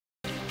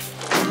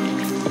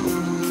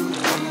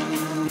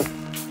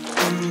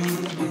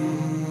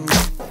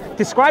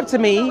describe to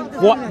me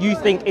what you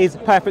think is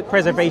perfect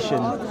preservation.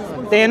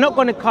 They are not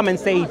going to come and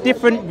say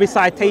different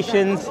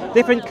recitations,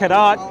 different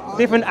qiraat,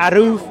 different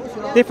aruf,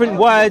 different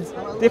words,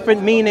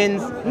 different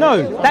meanings.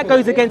 No, that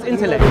goes against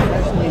intellect.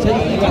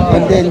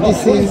 And then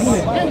this is...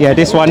 Yeah,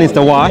 this one is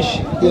the wash,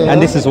 yeah.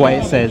 and this is what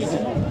it says.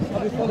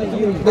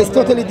 But it's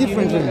totally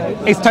different,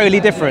 really. It's totally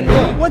different.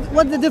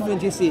 What's the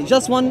difference, you see?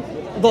 Just one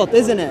dot,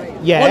 isn't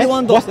it? Yeah, only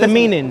one dot, what's the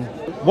meaning?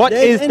 What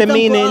is the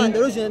meaning?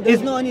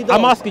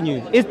 I'm asking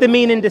you, is the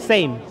meaning the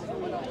same?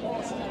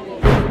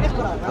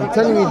 I'm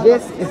telling you,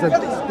 this is a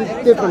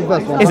different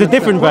verse. It's a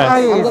different verse.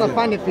 I'm going to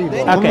find it for you.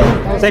 Okay,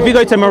 so if you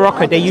go to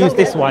Morocco, they use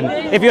this one.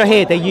 If you're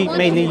here, they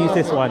mainly use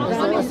this one.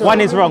 One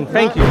is wrong,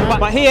 thank you.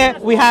 But here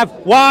we have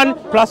 1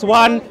 +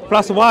 1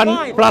 +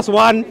 1 +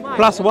 1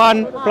 +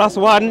 1 +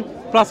 1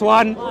 +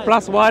 1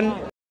 + 1.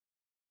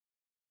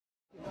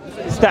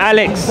 Mr.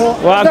 Alex, you're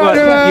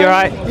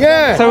right.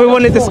 Yeah. So we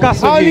want to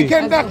discuss with you. I only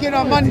came back in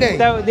on Monday.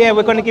 So, yeah,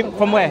 we're going to give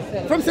from where?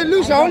 From St.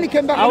 Lucia. I only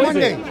came back on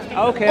Monday.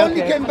 Okay.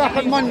 Only came back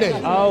on Monday.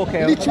 Oh,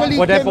 okay. Literally.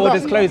 Well, their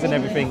borders closed and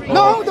everything.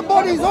 No, the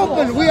border is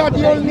open. We are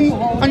the only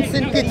on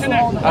St. Kitts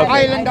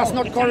island that's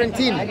not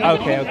quarantined.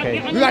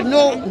 Okay. We had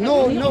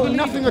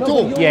nothing at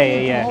all.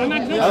 Yeah.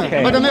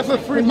 Okay. But I'm here for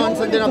 3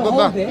 months and then I'll go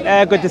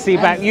back. Good to see you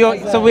back.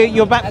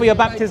 You're back for your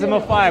baptism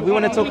of fire. We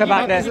want to talk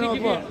about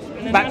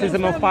the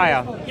baptism of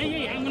fire.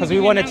 Because we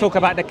want to talk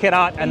about the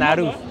qiraat and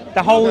aruf,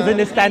 the holes in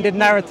the standard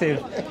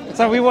narrative.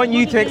 So we want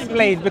you to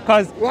explain,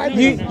 because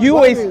you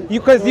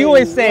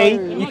always say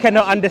you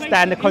cannot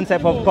understand the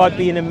concept of God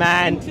being a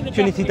man,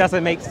 Trinity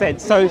doesn't make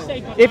sense. So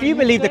if you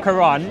believe the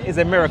Quran is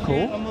a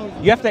miracle,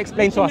 you have to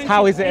explain to us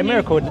how is it a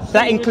miracle.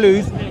 That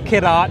includes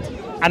qiraat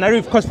and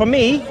aruf, because for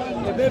me,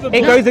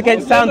 it goes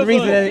against sound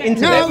reason and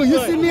intellect. No, you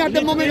see me at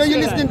the moment, are you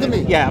listening to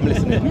me? Yeah, I'm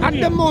listening. At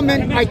the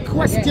moment, I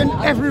question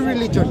every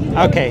religion.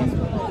 Okay.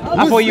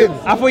 I thought you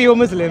were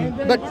Muslim.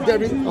 But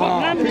there is,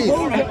 please,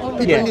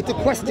 people need to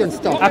question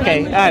stuff.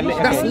 Okay.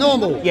 That's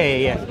normal.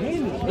 Yeah.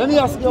 Let me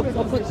ask you a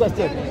quick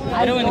question.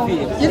 I don't want to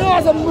feed. You know,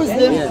 as a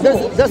Muslim,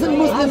 doesn't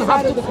Muslim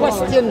have to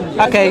question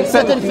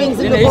certain things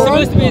in the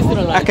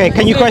Quran? Okay,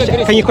 can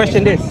you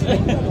question this?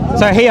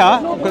 So here,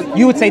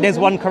 you would say there's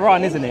one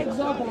Quran, isn't it?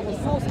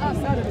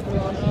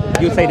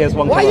 You say there's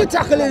one Quran. Why are you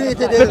tackling it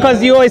today?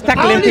 Because you always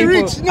tackling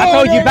people. No, I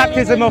told you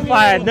baptism of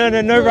fire.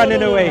 No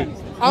running away.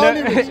 No.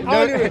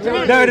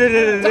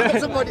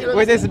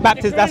 With this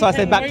baptism, that's why I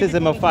said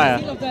baptism of fire.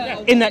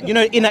 In at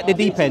the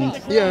deep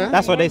end. Yeah.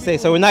 That's what they say.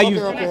 So now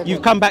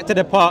you've come back to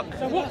the park.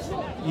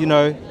 You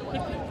know.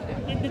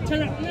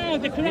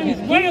 The Quran is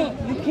well.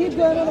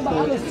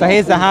 So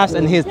here's the house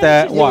and here's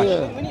the wash.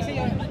 When you say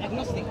you're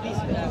agnostic, please.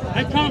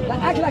 I can't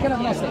act like an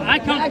agnostic. I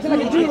can't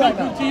prove to you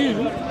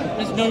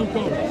there's no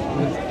God.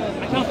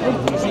 I can't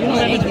prove to you. So you're not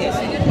atheist.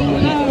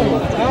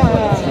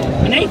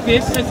 An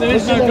atheist says there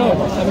is no God.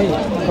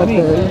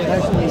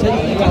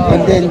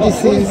 And then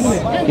this is...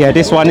 Yeah,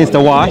 this one is the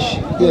wash,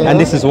 and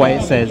this is what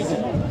it says.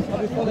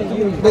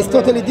 But it's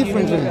totally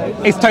different, really.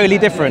 It's totally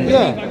different?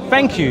 Yeah.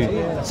 Thank you.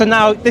 So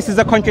now this is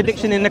a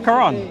contradiction in the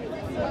Quran?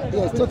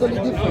 Yeah, it's totally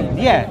different.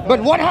 Yeah.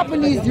 But what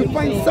happened is you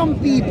find some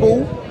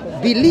people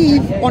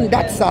believe on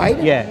that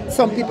side,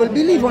 some people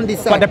believe on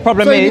this side. But the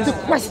problem so is... you need to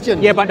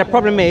question. Yeah, but the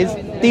problem is,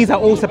 these are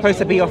all supposed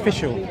to be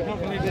official.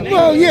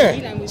 Well,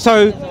 yeah.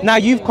 So now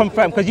you've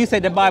confirmed, because you say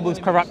the Bible's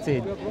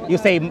corrupted. You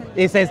say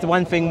it says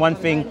one thing.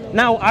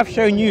 Now I've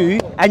shown you,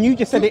 and you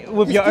just said it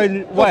with your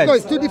own words. Of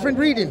course, two different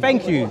readings.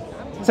 Thank you.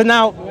 So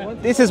now,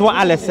 this is what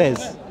Allah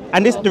says.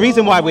 And the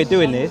reason why we're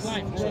doing this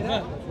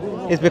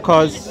is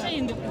because...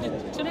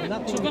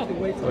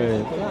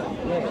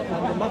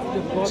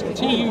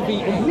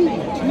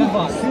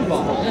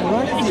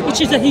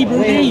 Which is a Hebrew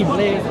name.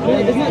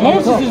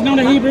 Moses is not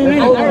a Hebrew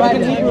name.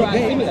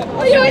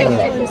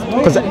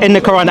 Because in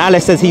the Quran, Allah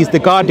says he's the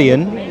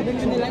guardian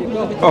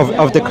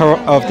of the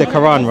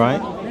Quran,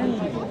 right?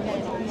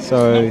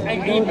 So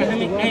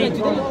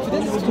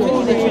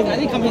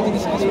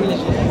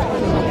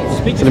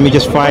let me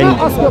just find... Can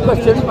I ask you a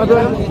question, my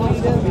brother?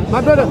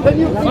 My brother, can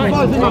you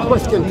answer my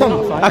question? Come.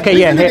 Okay,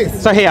 yeah.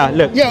 So here,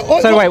 look. Yeah,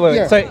 so wait.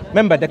 Yeah. So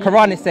remember, the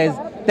Quran, it says,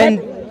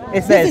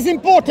 it says... This is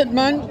important,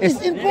 man.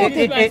 It's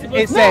important.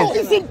 It says... No,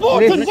 it's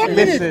important. 1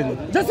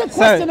 minute. Just a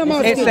question I'm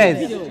asking.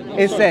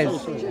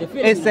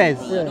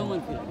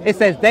 It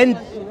says, then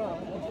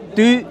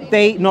do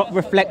they not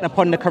reflect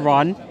upon the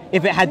Quran?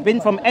 If it had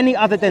been from any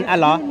other than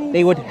Allah,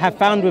 they would have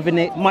found within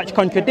it much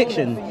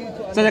contradiction.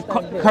 So the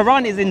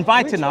Quran is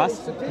inviting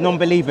us,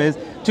 non-believers,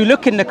 to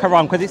look in the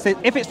Quran, because it says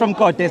if it's from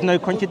God, there's no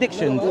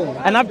contradiction.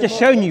 And I've just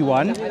shown you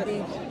one.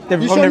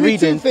 You showed me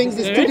two things,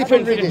 it's two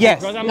different readings.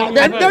 Yes. Now,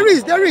 there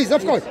is,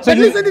 of course. So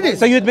listen to this.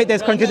 So you admit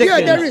there's contradictions?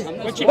 Yeah, there is.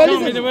 But it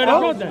can't be the word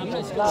of God then.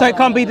 So it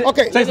can't be.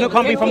 Okay. So it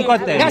can't be from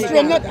God then. That's true.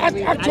 I'm not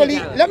actually.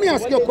 Let me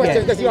ask you a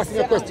question, because you asked me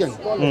a question.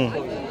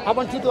 I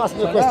want you to ask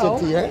me a question,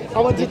 T. I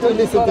want you to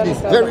listen to this.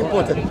 Very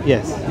important.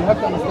 Yes.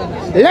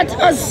 Let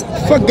us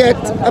forget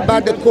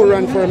about the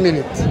Quran for a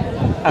minute.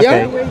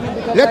 Okay.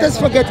 Yeah. Let us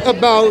forget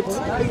about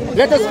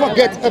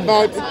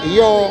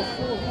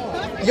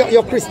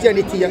your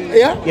Christianity.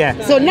 Yeah. Yeah.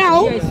 So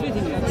now,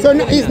 So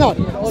no, he's not.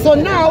 So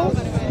now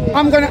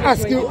I'm going to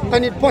ask you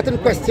an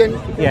important question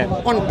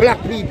on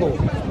black people.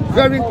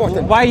 Very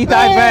important. Why are you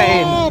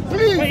diverting? Oh,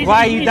 please.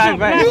 Why are you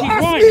diverting? You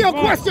asked me a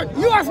question.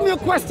 You asked me a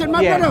question,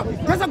 my brother.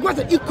 There's a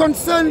question. It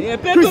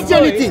concerns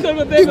Christianity.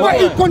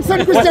 It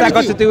concerns Christianity. What's that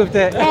got to do with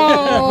the...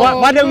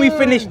 why don't we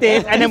finish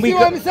this and then we...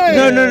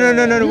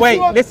 No, wait.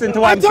 Listen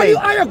to what I'm saying.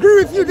 I agree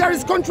with you. There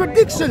is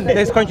contradiction.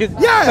 There's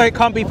contradiction. Yeah. So it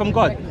can't be from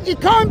God.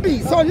 It can't be.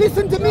 So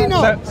listen to me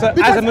now. So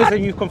as a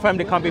Muslim, you confirmed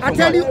it can't be from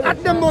God. I tell you,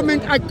 at the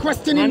moment, I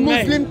question in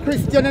Muslim,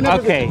 Christian, and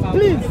everything.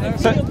 Okay.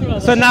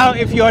 Please. So now,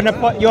 if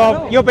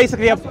you're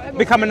basically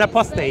become an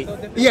apostate.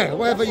 Yeah,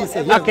 whatever you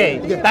say. Yeah. Okay,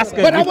 that's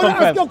good. But I want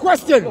to ask you a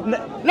question.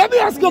 Let me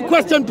ask you a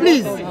question,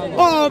 please.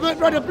 Oh,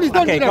 brother, please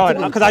don't do that. Okay, go on.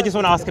 Because I just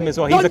want to ask him as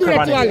well. He's a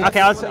Quranic. Okay,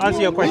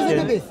 answer your question.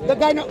 Listen to this. The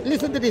guy,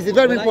 listen to this. It's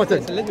very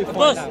important.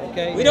 Boss,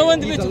 we don't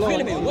want to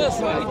film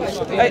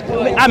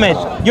it.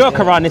 Ahmed, you're a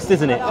Quranist,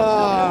 isn't it?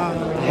 I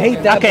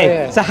hate that.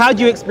 Okay, so how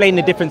do you explain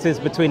the differences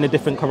between the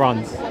different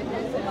Qurans?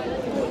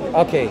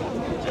 Okay.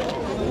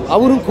 I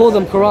wouldn't call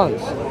them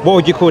Qurans. What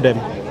would you call them?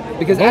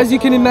 Because as you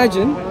can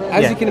imagine,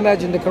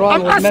 the Quran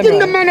I'm was asking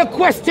the man a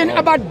question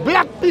about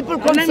black people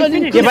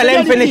concerning Yeah, but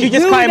let him finish. You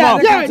just cut him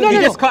off. Yeah,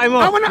 You just cut him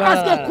off. I want to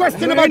ask you a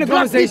question about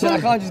black people.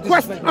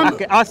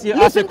 Okay, ask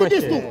your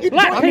question.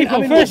 Black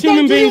people, first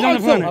human beings on the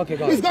planet. Okay,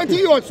 go on. It's going to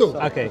you also.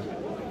 Okay.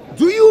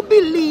 Do you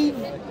believe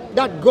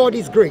that God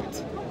is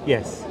great?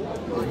 Yes.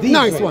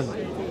 Nice one.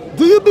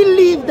 Do you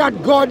believe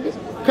that God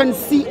can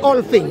see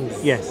all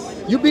things? Yes.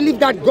 You believe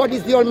that God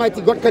is the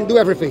Almighty, God can do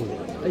everything?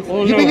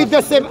 You believe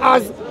the same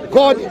as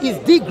God is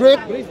the great,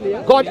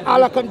 God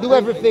Allah can do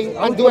everything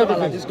and do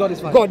everything. God is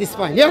fine. God is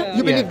fine, yeah?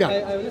 You believe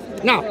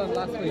that? Now,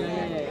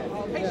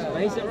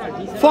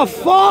 for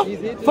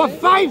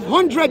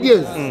 500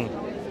 years,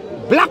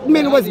 black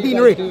men was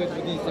being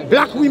raped,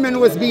 black women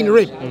was being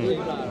raped,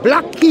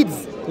 black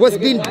kids was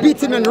being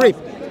beaten and raped.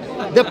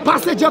 The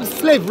passage of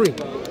slavery,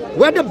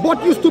 where the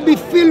boat used to be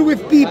filled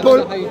with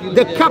people,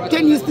 the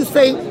captain used to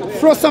say,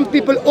 throw some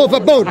people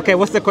overboard. Okay,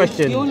 what's the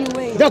question?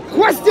 The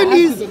question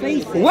is,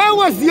 where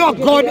was your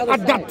God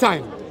at that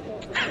time?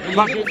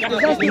 No,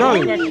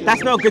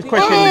 that's not a good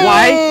question.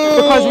 Why?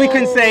 Because we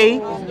can say,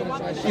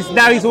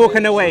 now he's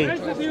walking away.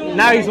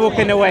 Now he's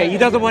walking away. He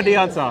doesn't want the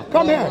answer.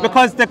 Come here.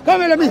 Because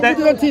Come here, let me put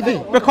it on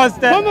TV. Because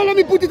Come here, let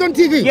me put it on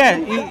TV. Yeah.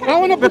 I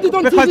want to put it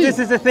on because TV. This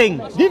is the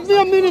thing. Give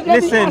me a minute,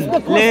 let me ask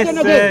the question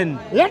again.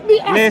 Let me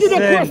ask you the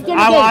question again.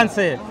 I will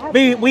answer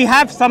it. We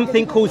have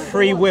something called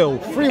free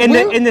will.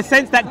 In the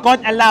sense that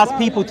God allows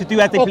people to do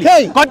as they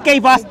please. God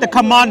gave us the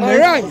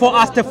commandment for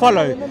us to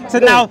follow. So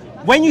now,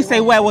 when you say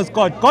where was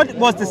God, God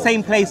was the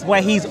same place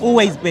where he's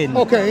always been.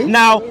 Okay.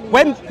 Now,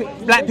 when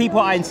black people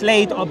are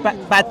enslaved or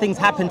bad things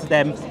happen to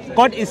them,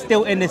 God is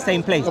still in the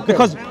same place.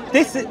 Because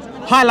this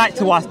highlights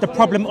to us the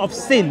problem of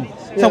sin.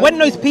 So when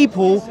those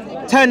people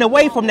turn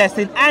away from their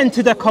sin and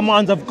to the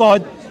commands of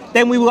God,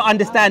 then we will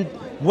understand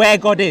where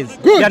God is.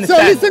 Good. So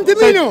listen to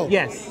me now.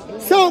 Yes.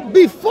 So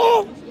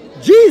before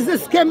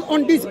Jesus came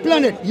on this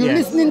planet, you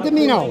listening to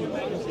me now?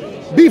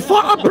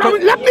 Before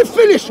let me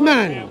finish,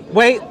 man.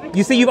 Wait,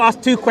 you see, you've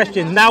asked two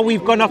questions. Now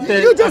we've gone off the.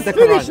 You just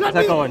finished. So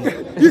go on.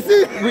 You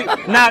see?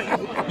 Now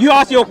you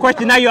asked your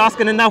question. Now you're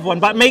asking another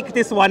one. But make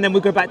this one, then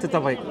we'll go back to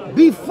topic.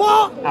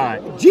 Before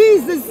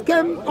Jesus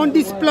came on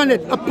this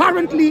planet,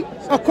 apparently,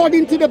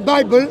 according to the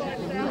Bible,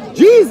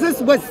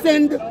 Jesus was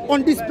sent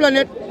on this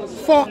planet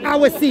for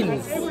our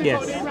sins.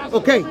 Yes.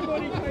 Okay.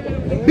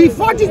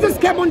 Before Jesus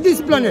came on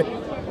this planet,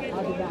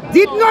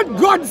 did not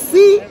God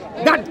see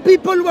that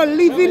people were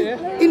living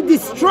in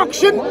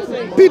destruction?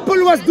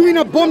 People was doing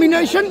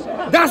abomination.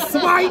 That's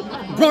why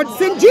God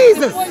sent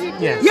Jesus.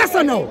 Yes. Yes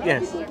or no?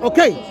 Yes.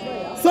 Okay.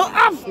 So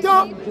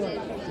after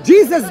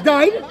Jesus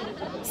died,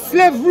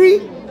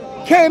 slavery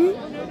came,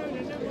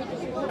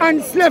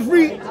 and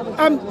slavery,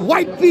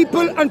 white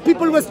people and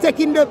people was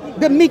taking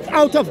the meat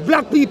out of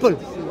black people.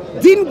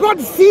 Didn't God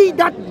see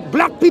that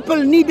black people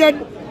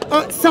needed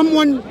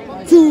someone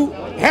to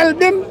help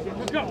them?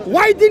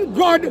 Why didn't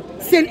God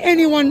send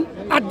anyone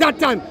at that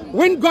time?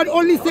 When God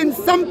only sent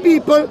some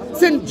people,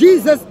 sent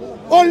Jesus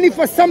only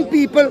for some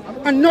people,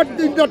 and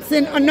did not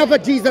send another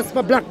Jesus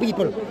for black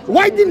people.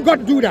 Why didn't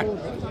God do that?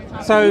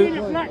 So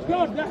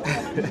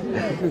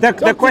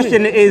the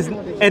question is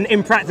an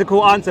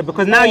impractical answer,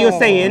 because now you're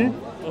saying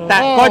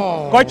that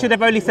God should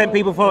have only sent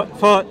people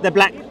for the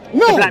black people.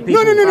 No. All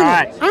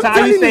right. So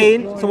are you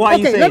saying? So what are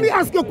you saying? Okay, let me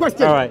ask you a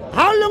question. All right.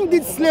 How long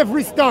did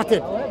slavery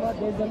started?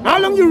 How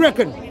long you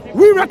reckon?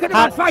 We reckon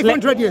about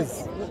 500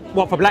 years.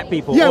 What, for black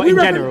people? Yeah, or in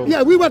general?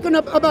 Yeah, we reckon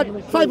up about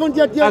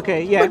 500 years.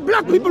 Okay, yeah. But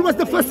black people was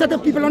the first set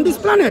of people on this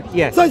planet.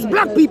 Yes. So it's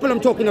black people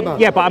I'm talking about.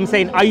 Yeah, but I'm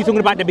saying, are you talking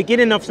about the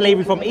beginning of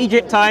slavery from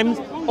Egypt times,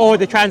 or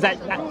the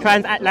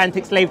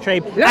transatlantic slave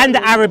trade and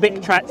the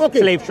Arabic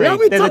slave trade.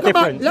 There's a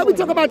difference. Let me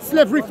talk about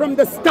slavery from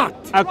the start.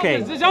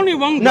 Okay. There's only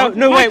one. No,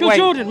 Michael wait.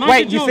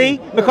 Jordan, You see,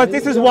 because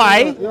this is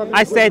why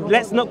I said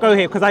let's not go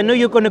here, because I know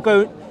you're going to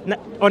go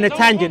on a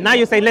tangent. Now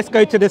you say let's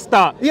go to the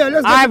start. Yeah,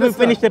 let's go I to haven't the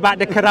start. finished about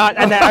the Qur'an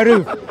and the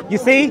Aruf. You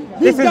see,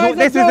 this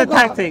is the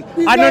tactic.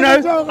 I don't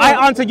know.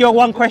 I answered your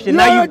one question.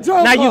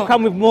 Now you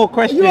come with more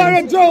questions. You are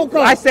a joker.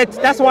 I said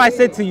that's why I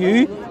said to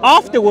you.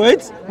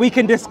 Afterwards, we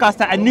can discuss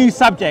that, a new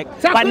subject.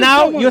 But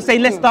now you're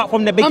saying let's start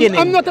from the beginning.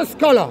 I'm not a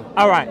scholar.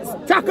 All right.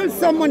 Tackle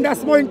someone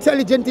that's more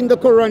intelligent in the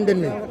Quran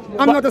than me.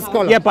 I'm not a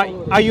scholar. Yeah, but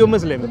are you a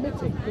Muslim?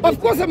 Of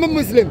course I'm a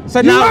Muslim.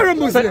 So you now, are a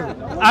Muslim.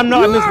 I'm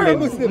not You a are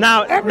Muslim.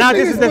 Now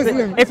this is the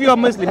thing. If you're a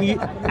Muslim,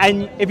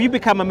 and if you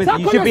become a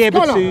Muslim, you should be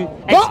able to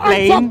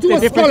explain the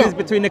differences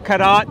between the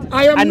Qur'an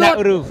and the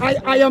Uruf.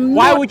 I am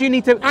Why not. would you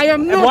need to? I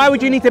am not. Why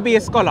would you need to be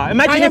a scholar?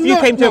 Imagine if you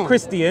came to a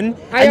Christian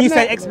and you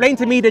said, "Explain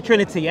to me the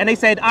Trinity," and they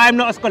said, "I am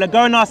not a scholar. Go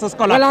and ask a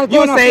scholar." Well, I'll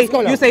go and ask a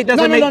scholar. You say it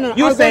doesn't No, make. no.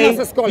 You I'll go and ask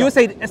a say scholar. you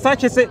say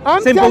such a simple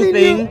telling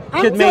thing you,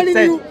 I'm should make telling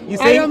sense. you, You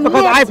I see, am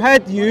because not. I've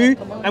heard you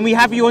and we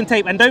have you on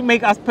tape, and don't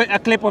make us put a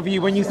clip of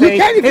you when you say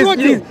can if you want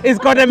to. is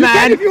God a You can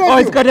man if you want or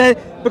is to. God a,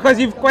 because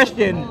you've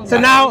questioned. So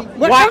now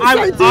why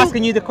I'm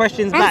asking you the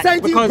questions I'm back,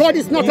 saying to you, because God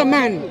is not a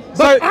man.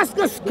 So, But ask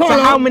a scholar.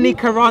 so how many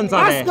Qurans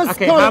are Ask there? a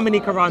Okay, scholar. how many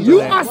Qurans You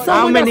are there? ask How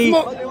someone that's many?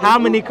 more- How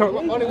many? Can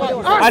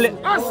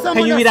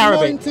someone you read that's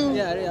more Arabic?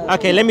 into-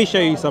 Okay, let me show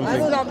you something.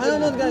 I'm not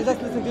gonna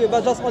just listen to you,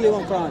 but just only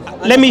one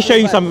Quran. Let me show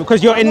you something,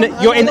 because you're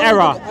in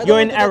error. You're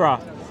in error.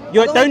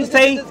 Don't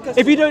say,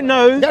 if you don't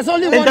know, There's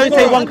only then one don't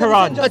say Quran. one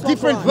Quran. A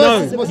different No,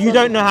 verse. you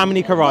don't know how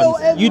many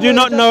Qurans. You do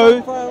not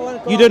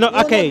know. You do not.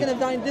 Okay.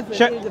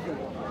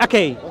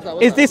 Okay.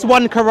 Is this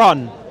one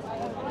Quran?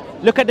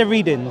 Look at the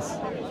readings.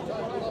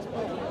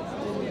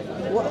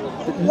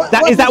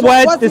 Is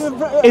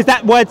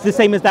that words the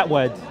same as that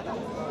word?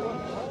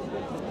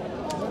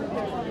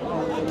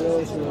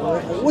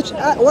 Which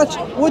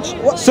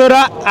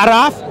Surah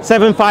Araf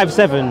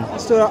 757.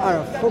 Surah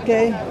Araf?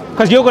 Okay.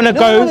 Because you're gonna No,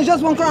 go. it's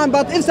just one Quran.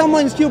 But if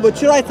someone is stupid,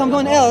 should write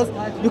someone else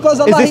because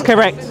Allah. Is this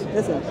correct?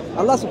 Listen,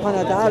 Allah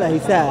Subhanahu wa Taala, He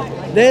said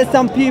there's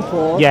some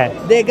people. Yeah.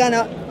 They're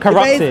gonna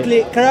Corrupt it.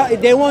 basically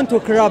they want to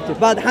corrupt it.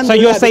 But So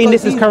you're saying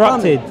because this is he's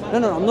corrupted?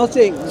 coming. No, I'm not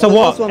saying. So Just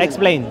what? one minute.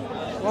 Explain.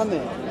 1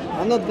 minute.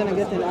 I'm not gonna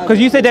get in. Because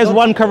you said there's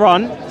one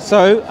Quran,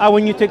 so I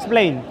want you to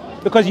explain.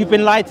 Because you've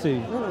been lied to.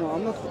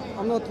 No,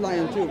 I'm not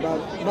lying too,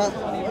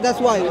 but that's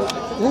why.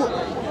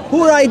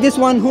 Who write this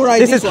one? Who write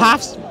this? This is one?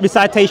 Hafs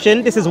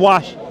recitation. This is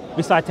Wash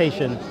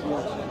recitation.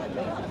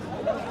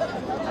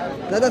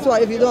 That's why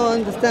if you don't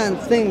understand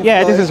things,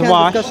 Yeah, this you is can't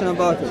Wash. discussion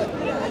about it.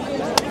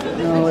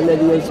 No,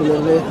 الذي يرسل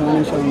الريح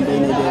ونشر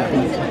بين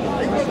يديكم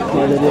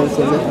والذي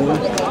يرسل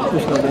الريح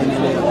ونشر بين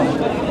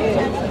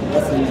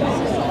يديكم.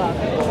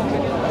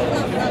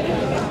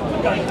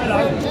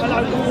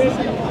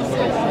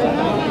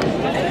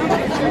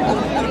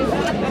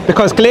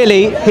 Because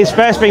clearly his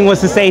first thing was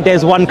to say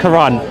there's one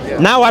Quran.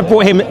 Now I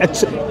brought him,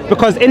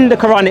 because in the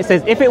Quran it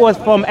says if it was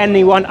from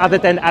anyone other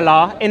than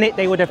Allah, in it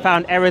they would have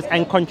found errors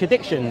and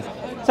contradictions.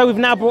 So we've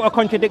now brought a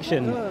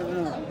contradiction.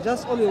 No,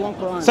 just only one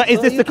Quran. So is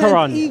this the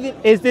Quran?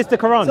 Is this the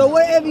Quran? So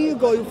wherever you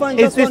go, you find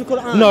Is just this, one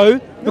Quran. no,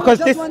 because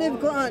just this. one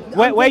Quran.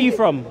 Where are you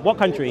from? What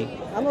country?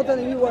 I'm not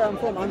telling you where I'm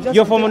from. I'm just.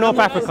 You're from North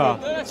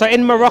Africa. So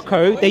in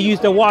Morocco, they use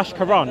the Wash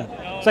Quran.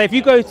 So if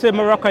you go to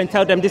Morocco and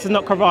tell them this is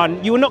not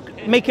Quran, you will not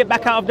make it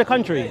back out of the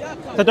country.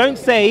 So don't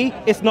say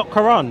it's not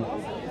Quran.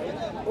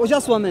 Oh,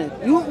 just 1 minute.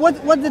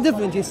 What's the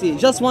difference you see?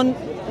 Just one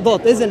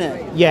dot, isn't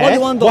it? Yeah. Only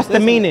one dot, What's the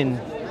isn't it? meaning?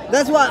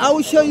 That's why I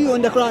will show you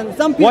in the Quran.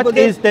 Some people What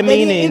they, is the they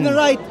didn't meaning? even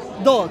write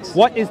dots.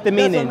 What is the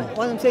meaning? That's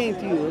what I'm saying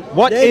to you.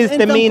 What There is in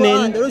the some meaning?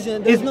 Quran, the original,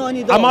 there's no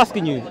any dots. I'm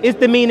asking you, is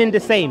the meaning the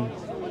same?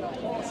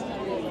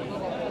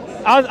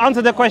 I'll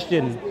answer the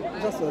question.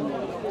 Just one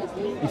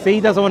minute. You see,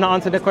 he doesn't want to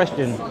answer the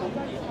question.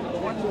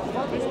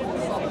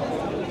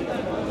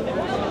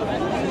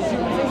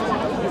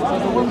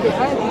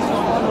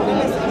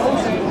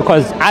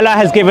 Because Allah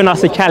has given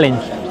us a challenge.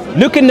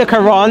 Look in the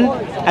Quran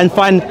and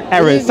find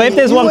errors. So if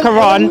there's one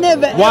Quran,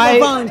 why?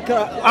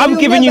 I'm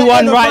giving you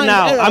one right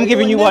now. I'm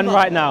giving you one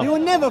right now. You will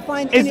never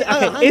find any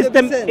error.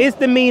 Is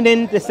the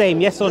meaning the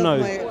same? Yes or no?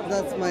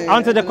 That's my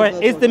Answer the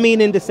question. Is the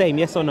meaning the same?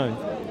 Yes or no?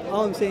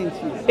 All I'm saying to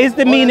you. Is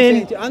the All I'm meaning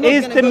saying to you. I'm not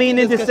is gonna the go to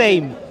meaning the discussion.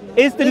 same?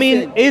 Is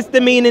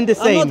the meaning the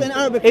same? I'm not an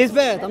Arabic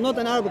expert. I'm not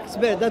an Arabic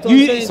expert. That's what I'm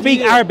You saying speak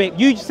to you. Arabic.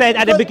 You said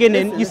at the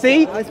beginning. You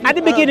see, I speak at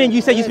the beginning Arabic.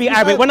 you said you I speak speak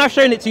Arabic. When Arabic.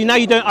 I've shown it to you, now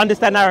you don't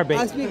understand Arabic.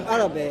 I speak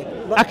Arabic.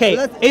 but Okay,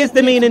 let is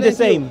the me meaning the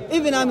explain to same? you.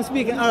 Even I'm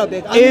speaking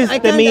Arabic. Is I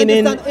the can't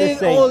meaning understand the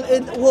same?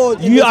 all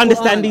words in You the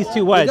understand Quran. these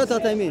two words. That's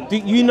what I mean. Do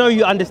you know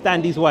you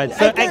understand these words?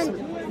 So I can't-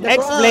 the Quran-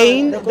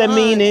 explain the Quran-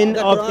 meaning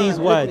the of Quran- these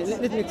words.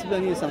 Let me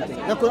explain you something.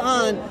 The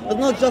Quran does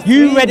not just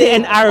You read it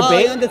in Oh, I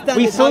Arabic. understand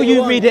We it saw how you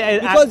want. read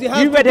it. Because you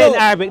have to read it in go.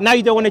 Arabic. Now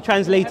you don't want to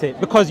translate it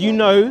because you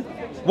know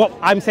what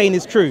I'm saying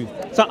is true.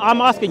 So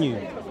I'm asking you: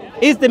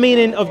 is the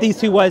meaning of these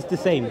two words the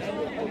same?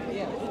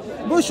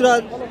 Bushra,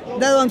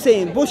 that's what I'm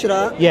saying.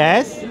 Bushra,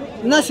 Yes.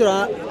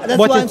 Nashra, that's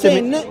What what is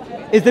I'm the saying.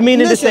 Is the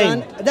meaning the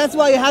Listen, same? that's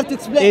why you have to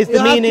explain. Is the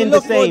you meaning have to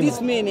look the same? For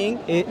this meaning.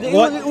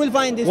 You will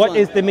find this What one.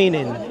 is the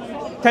meaning?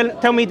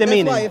 Tell me the That's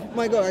meaning. why,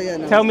 my God, yeah,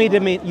 no. Tell me the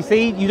meaning. You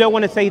see, you don't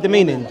want to say the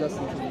meaning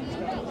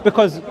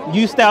because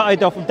you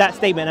started off with that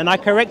statement and I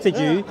corrected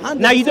you.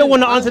 Now you don't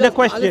want to answer the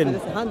question.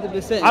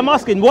 100%. I'm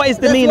asking, what is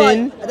the That's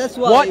meaning? why- that's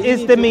why what you is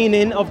need the to-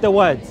 meaning of the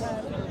words?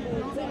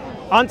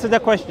 Answer the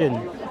question.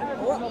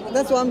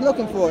 That's what I'm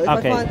looking for. If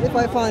Okay.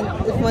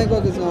 if my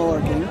God is not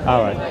working,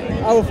 All right.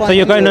 I will find. So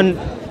you're going on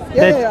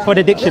Yeah. for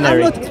the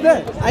dictionary. I'm not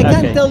expert. I Okay.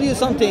 can't tell you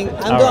something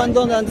and All right.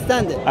 don't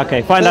understand it.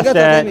 Okay, find So us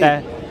that's what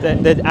I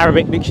mean. the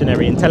Arabic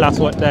dictionary and tell us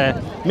what the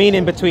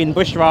meaning between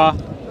Bushra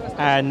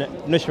and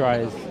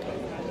Nushra is.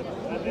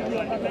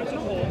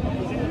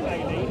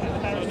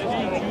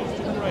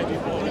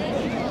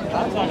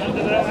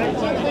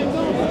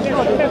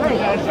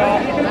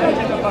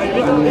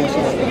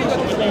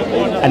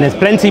 And there's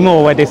plenty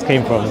more where this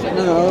came from.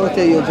 No, I'll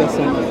tell you just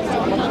a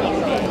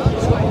minute.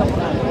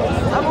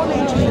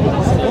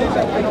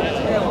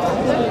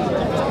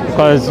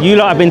 Because you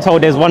lot have been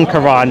told there's one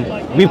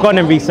Quran. We've gone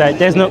and researched.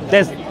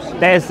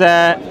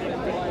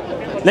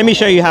 Let me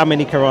show you how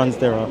many Qurans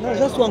there are. No,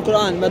 just one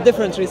Quran, but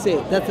different receipt.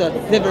 That's a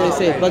different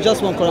receipt, but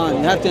just one Quran.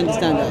 You have to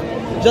understand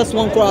that. Just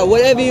one Quran.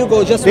 Wherever you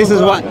go, just This one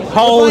is Quran. what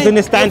holes in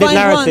the standard you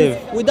find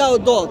narrative. ones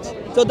without dots.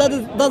 So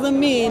that doesn't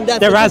mean that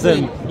The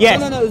Razm. Yes.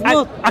 No, it's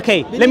not.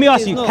 Okay, Believe let me me,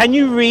 ask it's you, not. can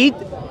you read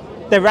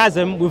the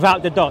Razm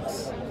without the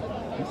dots?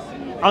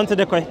 Answer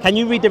the question. Can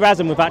you read the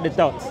Razm without the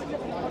dots?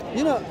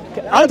 You know.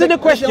 Answer the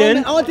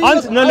question. No.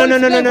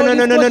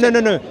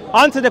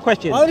 Answer the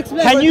question. I will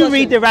explain Can one you question.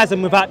 read the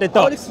Razm without the I will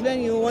dots?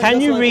 explain you one. Can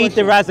just you one read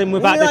the question. Razm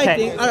without the They're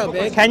text? writing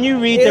Arabic. Can you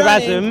read the They're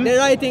writing- Razm? They're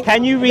writing.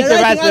 Can you read the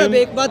they're writing Razm?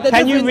 Arabic, but the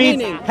Can you different read?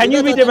 meaning. Can you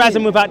That's read what the I Razm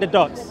mean. without the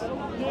dots?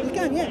 You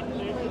can, yeah.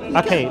 You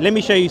Okay, can. let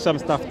me show you some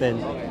stuff then.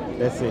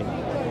 Let's see.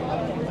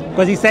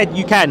 Because he said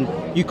you can,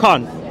 you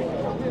can't,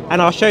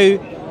 and I'll show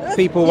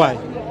people why.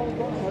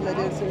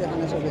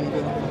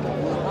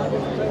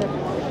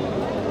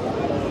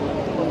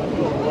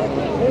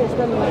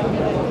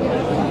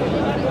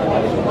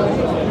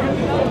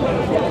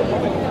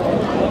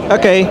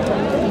 Okay,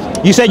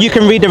 you said you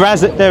can read the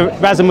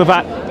Razm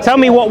without. Tell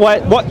me what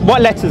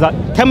letters are.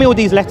 Tell me all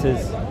these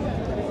letters.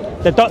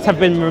 The dots have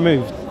been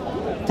removed.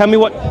 Tell me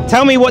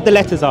what the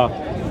letters are.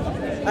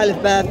 ألف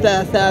باء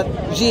تاء ثاء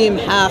جيم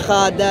حاء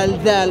خاء دال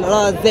ذال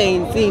راء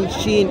زين سين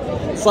شين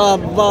صاد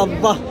ضاد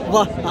ظه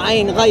ظه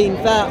عين غين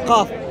فاء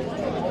قاف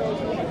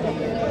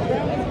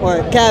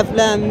or كاف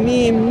لام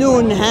ميم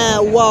نون ها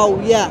واو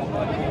يا.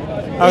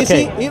 You Okay.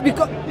 see,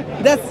 because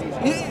that's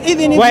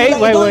even if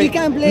Wait. you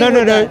can't play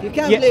with that. You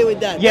can't play with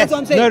that. Yes. That's what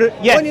I'm saying.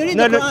 Yes. When you read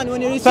the Quran,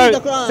 when you receive So the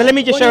Quran, let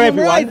me just when show you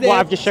everyone memorize what it,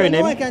 I've just shown so him.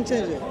 no one can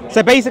change it.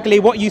 So basically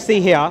what you see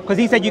here, because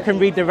he said you can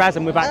read the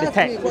Razm without the Ask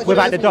me text, what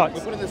without you the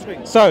ask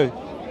dots. So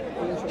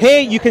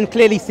here you can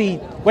clearly see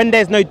when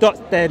there's no dots,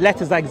 the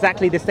letters are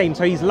exactly the same.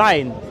 So he's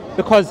lying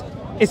because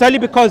it's only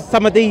because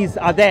some of these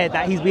are there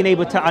that he's been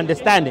able to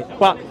understand it.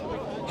 But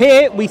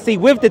here we see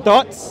with the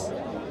dots,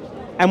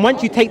 and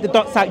once you take the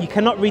dots out, you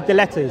cannot read the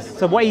letters.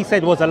 So what he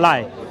said was a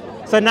lie.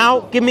 So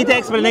now give me the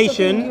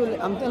explanation.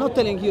 I'm not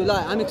telling you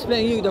lie. I'm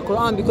explaining you the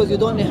Quran because you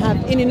don't have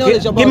any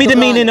knowledge about Give me the Quran.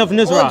 meaning of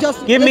Nuzra. Or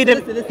just- Give me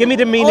listen.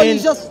 the Or meaning. you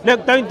just-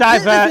 Look, don't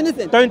divert.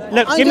 Listen. Don't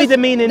look. I'm Give me just- the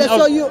meaning let's of.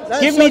 show you-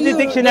 let's Give show me the you-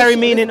 dictionary let's-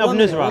 meaning of one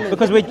minute, Nuzra one minute.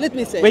 because Let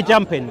me say. we're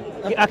jumping.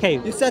 Okay.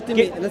 You said to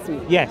me, let me.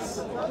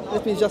 Yes.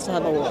 Let me just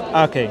have a word.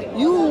 Okay.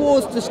 You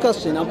was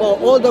discussion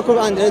about all the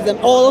Quran. There is them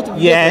all of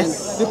Yes.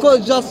 different. Because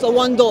just a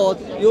one dot,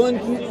 you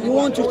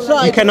want to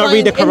try. You to cannot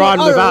read find the Quran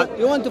any error, without-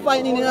 You want to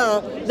find any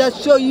error that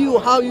show you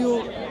how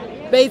you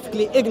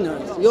basically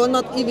ignorant. You're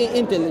not even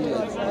intelligent.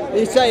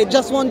 You say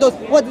just one dot.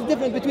 What is the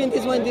difference between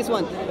this one and this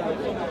one?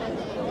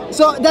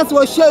 So that's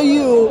what show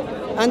you,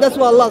 and that's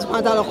what Allah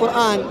subhanahu wa ta'ala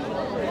Quran.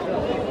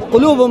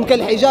 قلوبهم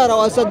كالحجارة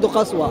وأشد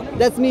قسوة.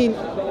 That means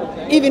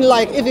even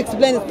like if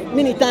explained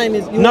many times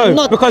you will No,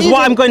 not because even,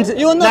 what I'm going to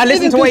you will not now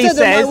listen even to what he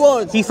consider my says.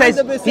 words, He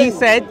 100%.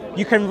 said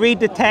you can read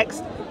the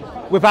text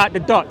without the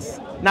dots.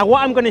 Now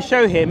what I'm going to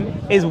show him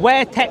is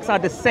where texts are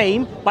the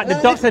same, but the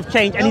dots have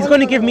changed, and he's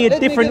going to give me a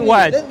different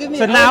word.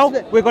 So now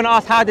we're going to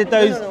ask how did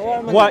those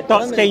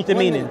dots change the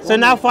meaning. So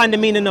now find the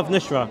meaning of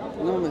Nusra.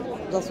 No, man,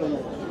 just 1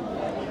 minute.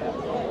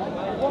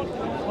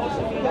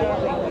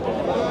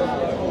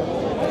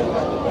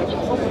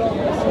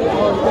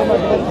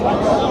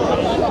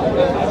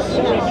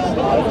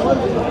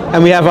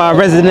 And we have our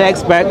resident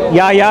expert,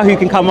 Yahya, who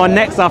can come on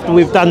next after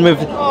we've done with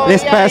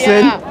this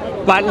person.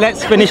 But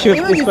let's finish with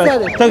this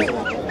person. So,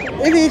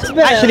 If he expert,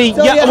 actually,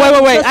 so yeah, you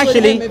have wait, to discuss with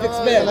actually- him if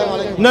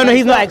expert. no,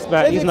 he's not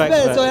expert. If He's not expert,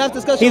 expert. so you have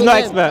discussion He's with not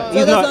him. expert. So He's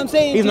that's not. what I'm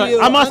saying He's to not.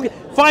 you. I'm asking.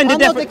 Find the I'm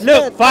not difference.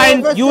 expert. Look,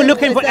 find. I'm You were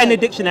looking for 100%. any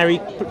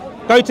dictionary.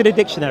 Go to the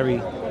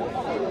dictionary.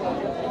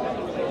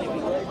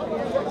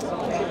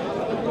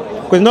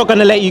 We're not going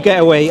to let you get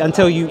away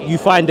until you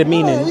find the No,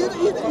 meaning.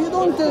 you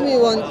don't tell me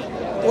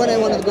when I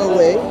want to go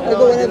away. I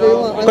go whenever you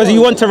want. Because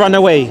you want to run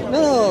away.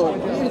 No,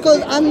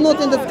 because I'm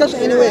not in the discussion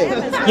anyway.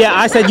 Yeah,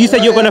 I said. You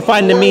said you're going to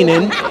find the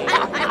meaning.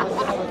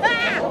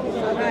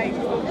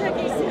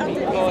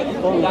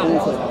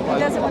 He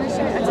doesn't want to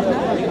show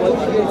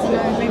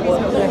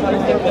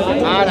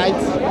Alright.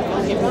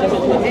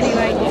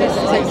 Anyway,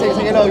 just Say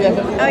hello, yeah.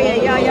 oh yeah.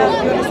 You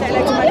want to say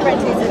hello to my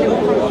friend who's a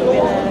little frog with a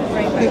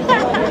rainbow?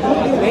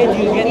 Where do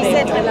you get he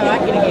said hello. I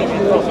can get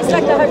it. It's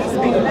like the Holy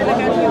Spirit. You know, like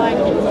only I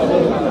can.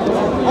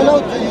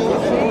 Hello to you.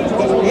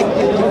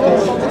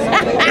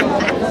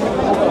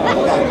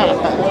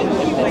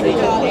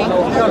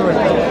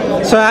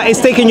 So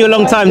it's taken you a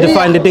long time to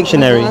find the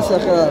dictionary.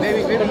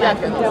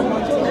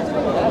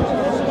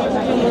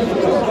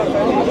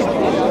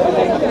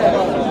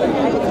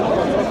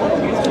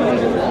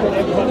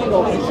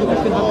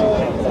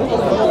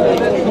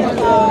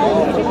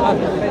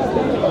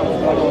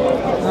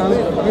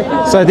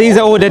 So these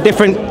are all the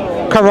different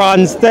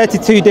Qurans,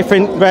 32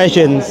 different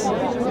versions.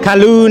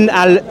 Kalun,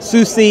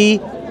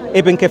 Al-Susi,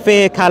 Ibn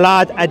Kathir,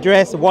 Khalad,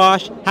 Address,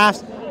 Wash,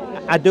 Hafs,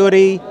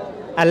 Aduri,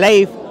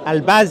 Alayf,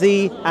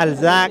 Al-Bazi,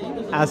 Al-Zak,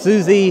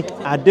 Al-Suzi,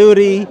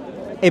 Aduri,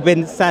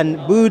 Ibn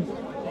Sanbud,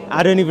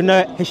 I don't even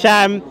know,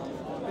 Hisham,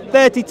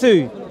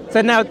 32.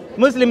 So now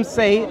Muslims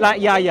say,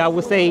 like Yahya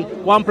will say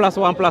 1 +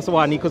 1 +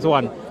 1 =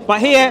 1. But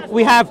here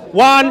we have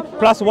 1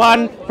 +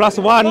 1 +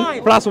 1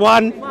 + 1 +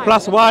 1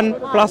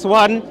 +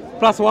 1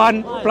 + 1 + 1 + 1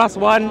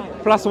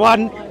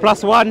 + 1 +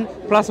 1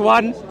 + 1 +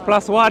 1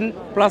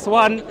 +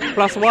 1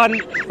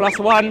 + 1 +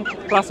 1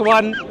 + 1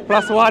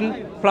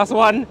 + 1 +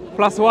 1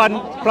 + 1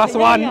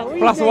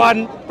 + 1 +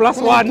 1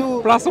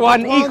 +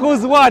 1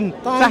 = 1.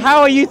 So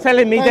how are you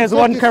telling me there's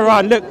one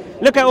Quran?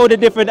 Look at all the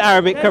different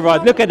Arabic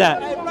Qurans. Look at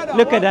that.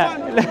 Look at that.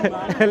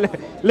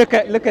 Look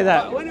at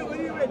that.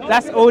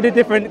 That's all the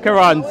different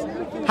Qurans.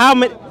 How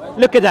many?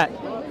 Look at that.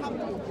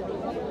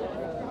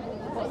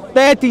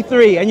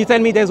 33, and you tell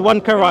me there's one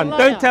Quran.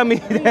 Don't tell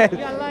me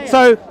there's.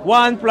 So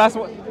 1 +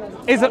 1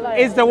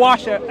 is the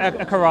wash a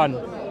Quran?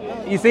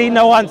 You see,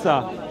 no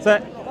answer. So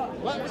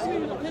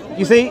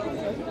you see.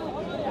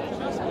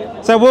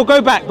 So we'll go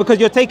back because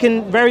you're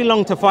taking very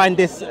long to find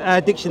this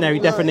dictionary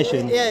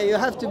definition. Yeah, you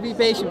have to be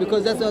patient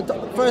because that's the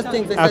first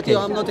thing they said to you.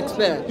 I'm not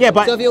expert. Yeah,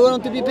 but so if you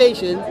want to be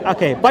patient.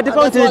 Okay, but to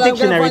go to the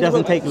dictionary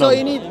doesn't take long. So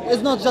you need.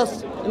 It's not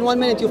just in 1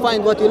 minute you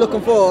find what you're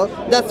looking for.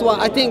 That's why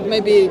I think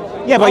maybe.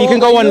 Yeah, but you can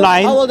go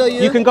online. How old are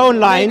you? You can go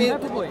online. Maybe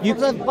you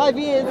have 5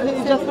 years.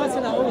 It's just.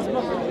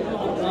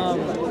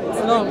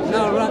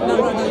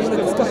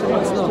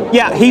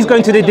 Yeah, he's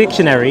going to the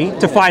dictionary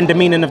to find the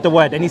meaning of the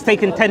word, and he's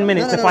taken 10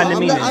 minutes to find the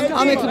meaning.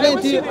 I'm explaining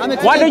to you.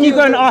 Why don't you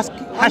go and ask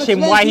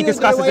Hashim why he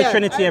discusses the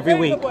Trinity every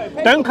week?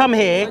 Don't come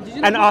here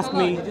and ask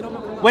me,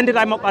 when did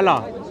I mock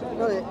Allah?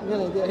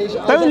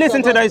 Don't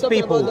listen to those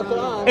people.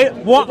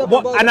 What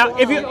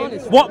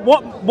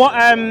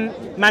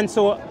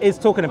Mansour is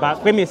talking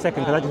about? Give me a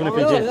second, because I just want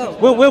to finish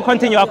it. We'll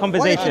continue our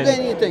conversation.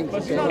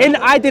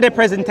 I did a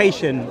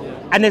presentation,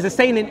 and there's a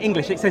saying in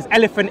English. It says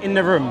 "elephant in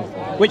the room,"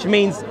 which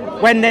means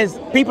when there's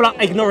people are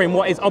ignoring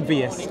what is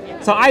obvious.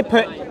 So I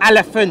put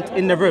 "elephant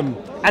in the room"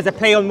 as a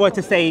play on word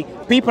to say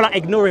people are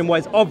ignoring what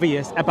is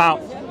obvious about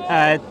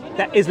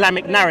the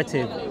Islamic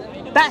narrative.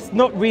 That's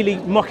not really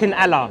mocking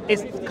Allah.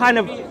 It's kind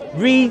of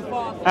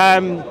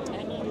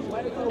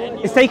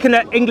it's taking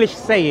an English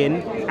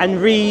saying and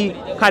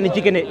kind of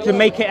jigging it to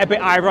make it a bit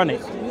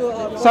ironic.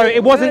 So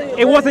it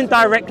wasn't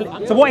directly.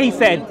 So what he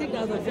said,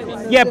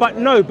 yeah, but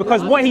no,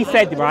 because what he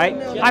said, right?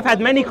 I've had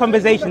many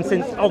conversations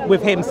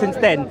with him since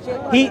then.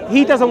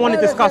 He doesn't want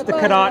to discuss the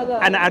Qur'an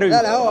and Aruf,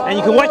 and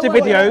you can watch the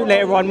video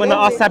later on when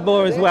I asked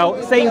Sabur as well.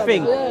 Same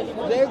thing.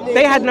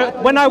 They had no.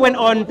 When I went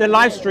on the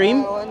live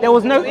stream, there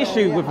was no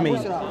issue with me.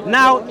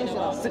 Now,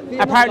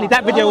 apparently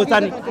that video was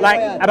done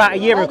like about a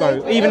year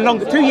ago, even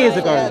longer, 2 years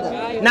ago.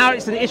 Now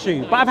it's an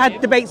issue, but I've had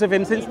debates with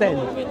him since then.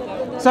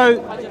 So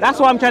that's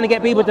why I'm trying to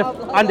get people to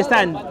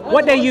understand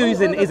what they're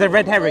using is a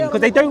red herring,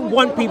 because they don't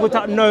want people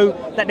to know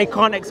that they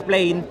can't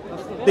explain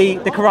the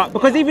Quran.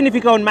 Because even if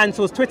you go on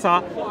Mansour's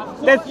Twitter,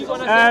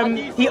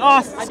 he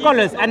asks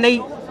scholars and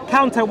they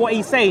counter what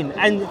he's saying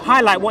and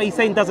highlight what he's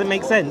saying doesn't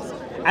make sense.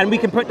 And we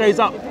can put those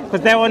up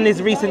because they're on his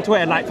recent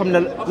Twitter, like from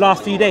the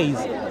last few days.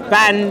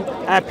 Van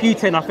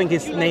Putin, I think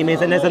his name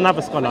is, and there's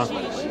another scholar.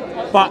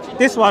 But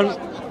this one,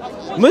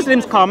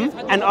 Muslims come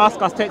and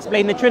ask us to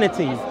explain the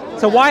Trinity.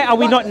 So why are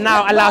we not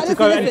now allowed to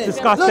go and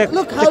discuss the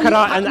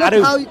Quran and Aruf?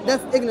 Look how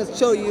that's ignorance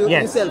show you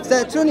yourself.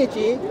 The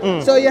Trinity,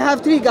 so you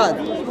have 3 gods.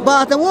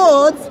 But the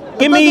words,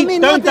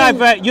 don't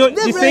divert.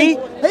 You see,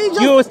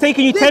 it was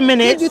taking you 10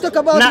 minutes. You talk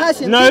about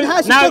Hashim.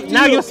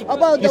 Now you're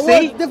about you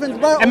see,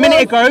 a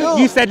minute ago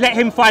you said let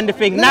him find the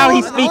thing. Now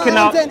he's speaking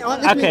up.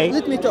 Okay,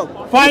 let me talk.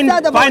 Find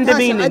the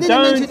meaning.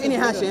 Don't.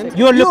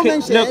 You're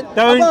looking. Look,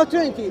 don't.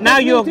 Now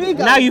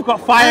you've got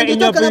fire in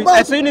your boots.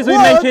 As soon as we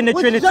mention the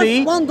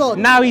Trinity,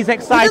 now he's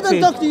excited.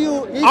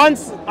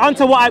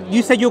 Answer what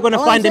you said. You're going to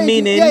find the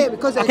meaning.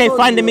 Okay,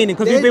 find the meaning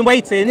because we've been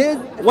waiting.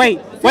 Wait.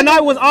 When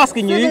I was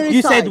asking you,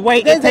 you said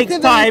wait. It takes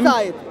time.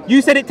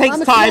 You said it takes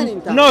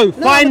time. No,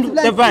 find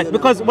the verse.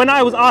 Because when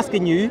I was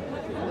asking you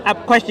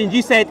questions,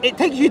 you said it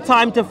takes you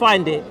time to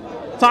find it.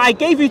 So I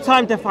gave you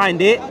time to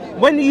find it.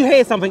 When you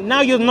hear something,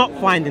 now you're not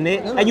finding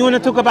it, and you want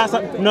to talk about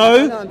something.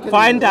 No,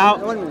 find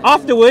out.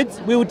 Afterwards,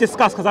 we will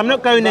discuss, because I'm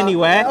not going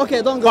anywhere.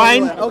 Okay, don't go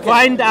anywhere. Okay.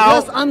 Find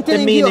out I'm the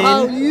telling meaning. you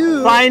how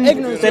you Find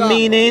ignorant the you are.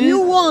 meaning. You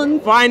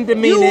want, find the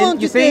meaning.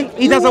 You see,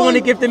 he doesn't want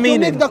to give the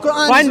meaning.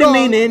 Find the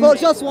meaning.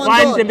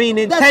 Find the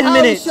meaning. That's 10 how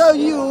minutes. Show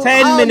you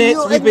 10 minutes.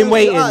 We've been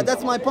waiting.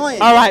 That's my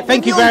point. All right,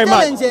 thank you very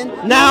much.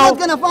 Now,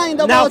 find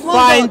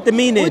the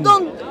meaning. We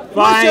don't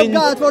find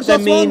God for the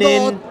just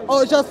meaning. One God,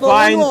 or just for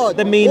find one word.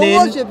 the meaning.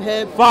 Or worship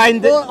him. Find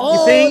the, or you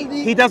see,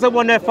 the, he doesn't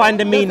want to find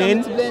the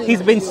meaning.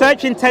 He's been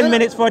searching 10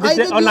 minutes for the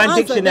online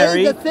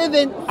dictionary.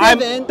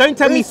 Don't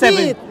tell me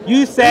 7.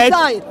 You said.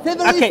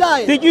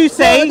 Okay. Did you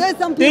say?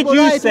 Listen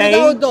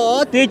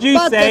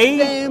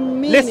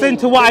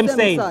to what I'm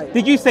saying.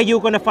 Did you say you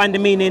were going to find the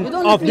meaning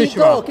of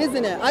Nushra?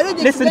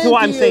 Listen to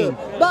what I'm saying.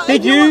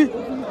 Did you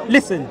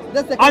listen?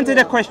 Answer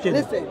the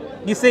question.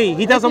 You see,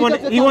 he doesn't want.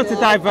 He wants to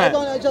divert.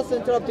 Just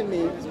interrupting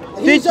me.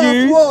 Did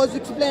you? Was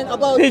explain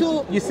about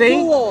you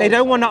see, they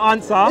don't want to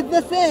answer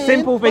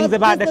simple things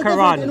about the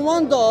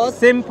Quran.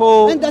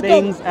 Simple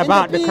things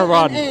about the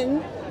Quran.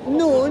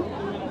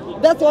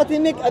 That's what we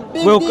make a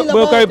big deal about.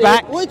 We'll go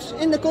back. Which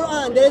in the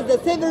Quran there is the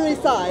savory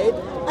side,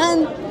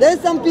 and there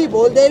are some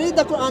people they read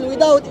the Quran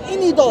without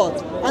any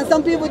dots, and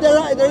some people they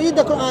read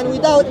the Quran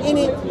without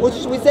any,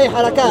 which we say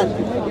harakat.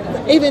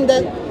 Even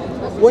the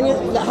when you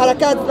the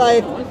harakat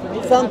like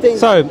something.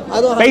 So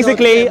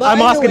basically,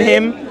 I'm asking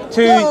him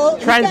to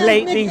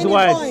translate these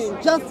words.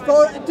 Just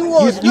for 2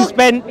 words. You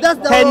spent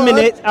 10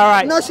 minutes. All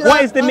right.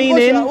 What is the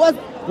meaning?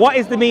 What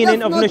is the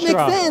meaning of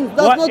Nushra?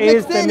 What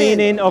is the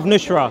meaning of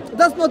Nushra?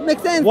 Does not make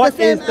sense. What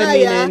is the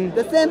meaning?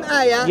 The same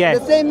ayah, yes.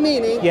 the same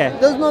meaning. Yeah.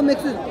 Does not make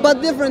sense,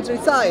 but different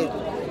recite.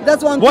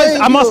 That's what I'm telling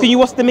you. I'm asking you,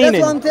 what's the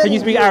meaning? Can you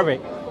speak you.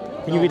 Arabic?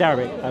 Can you read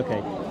Arabic?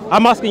 Okay.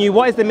 I'm asking you,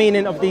 what is the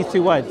meaning of these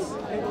 2 words?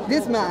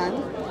 This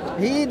man,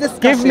 he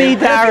discussed. Give me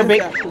the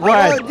Arabic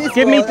word.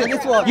 Give me the.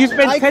 You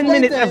spent 10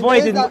 minutes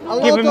avoiding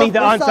giving me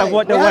the answer of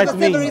what the words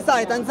mean.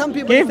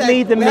 Give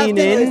me the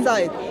meaning.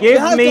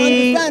 Give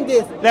me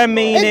the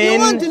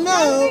meaning.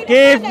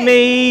 Give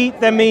me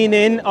the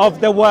meaning of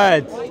the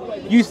words.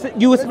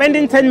 You were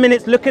spending 10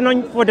 minutes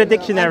looking for the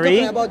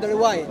dictionary. I'm talking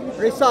about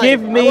the recite.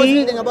 Give me. I was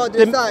reading about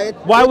the recite.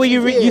 Why were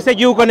you? You said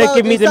you were going to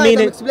give me the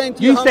meaning.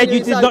 You said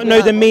you did not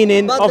know the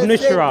meaning of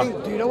Nushra.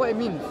 Do you know what it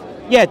means?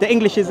 Yeah, the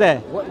English is there.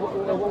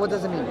 What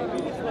does it mean?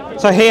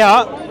 So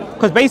here,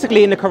 because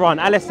basically in the Quran,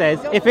 Allah says,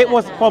 if it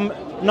was from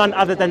none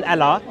other than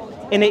Allah,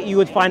 in it you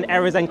would find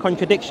errors and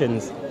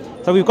contradictions.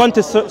 So we've gone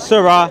to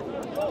Surah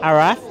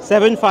Araf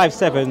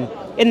 757.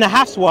 In the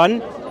Hafs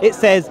one, it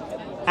says,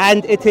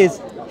 and it is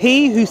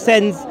he who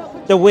sends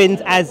the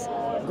winds as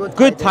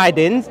good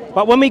tidings.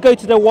 But when we go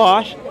to the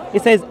Wash,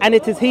 it says, and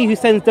it is he who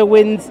sends the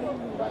winds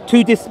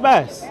to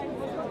disperse.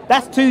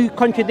 That's 2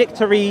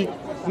 contradictory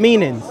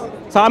meanings.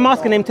 So I'm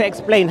asking him to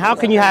explain, how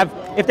can you have,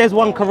 if there's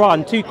one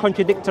Quran, 2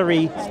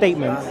 contradictory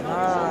statements? And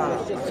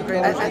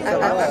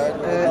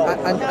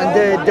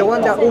the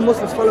one that all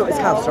Muslims follow is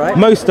Hafs, right?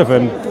 Most of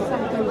them.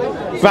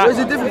 But what is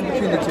the difference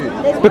between the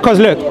 2? Because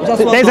look,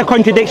 there's a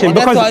contradiction.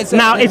 Because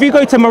now, if you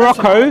go to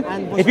Morocco,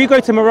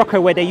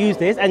 where they use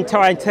this and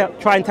try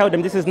and tell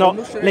them this is not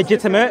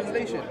legitimate,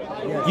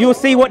 you'll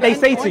see what they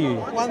say to you.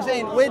 What I'm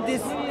saying, with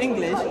this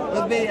English,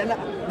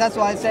 that's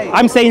what I say.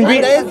 I'm saying,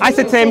 I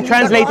said to him,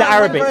 translate the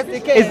Arabic.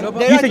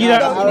 You said you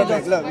don't.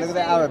 Arabic. Look at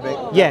the Arabic.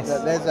 Yes.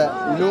 There's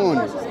a noon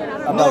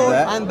above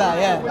there. And ba,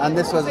 yeah. And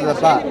this was the ba.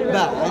 Ba,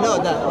 I know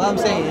that. What I'm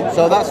saying.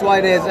 So that's why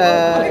there's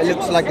it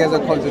looks like there's a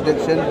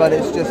contradiction, but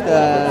it's just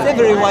 7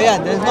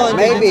 riwayat. There's no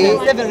maybe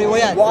 7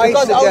 riwayat. What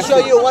because I'll show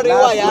you what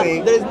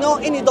riwayat. There is no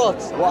any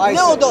dots.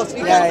 No dots.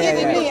 You can't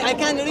even me. I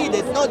can't read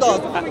it. No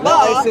dots. But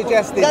I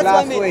suggested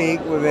last week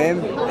with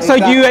him. So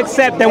you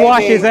accept the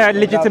Wash is a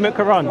legitimate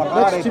Quran?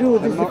 That's true.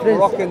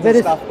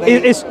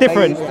 It's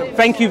different.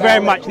 Thank you very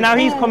much. Now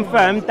he's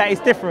confirmed that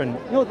it's different.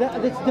 No, that's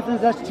different.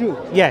 That's true.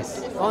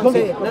 Yes. I am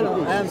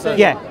saying.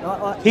 Yeah.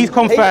 He's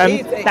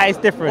confirmed that it's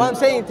different. What I'm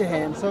saying to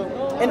him. So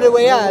in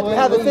riwayat, we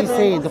have a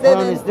different. The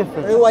Quran is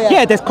different.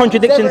 Yeah, there's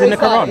contradictions in the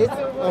Quran.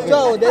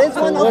 So there is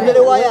one of the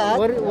riwayat.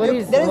 There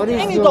is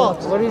any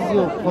dots. What is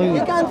your point?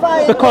 You can't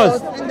find because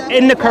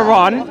in the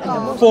Quran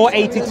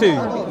 482,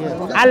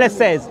 Allah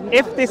says,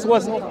 if this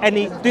was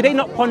any, do they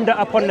not ponder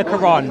upon the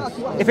Quran?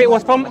 If it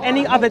was from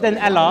any other than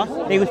Allah,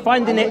 they would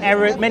find in it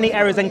many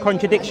errors and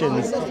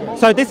contradictions.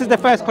 So this is the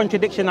first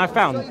contradiction I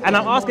found, and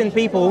I'm asking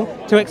people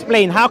to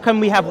explain how can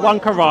we have one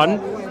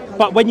Quran,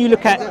 but when you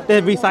look at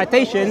the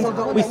recitation,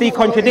 we see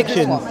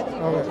contradictions.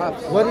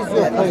 What is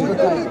your point?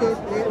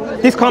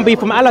 This can't be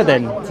from Allah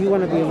then. Do you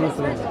want to be a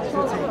Muslim?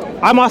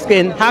 I'm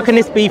asking, how can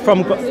this be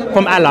from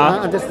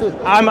Allah? Understood.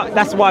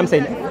 That's what I'm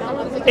saying.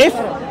 If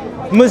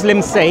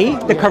Muslims say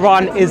the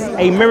Quran is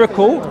a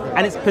miracle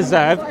and it's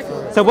preserved,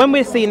 so when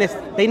we're seeing this,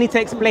 they need to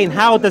explain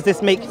how does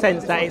this make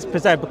sense that it's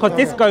preserved, because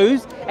this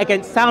goes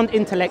against sound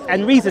intellect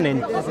and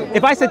reasoning.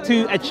 If I said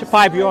to a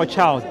 5-year-old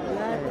child,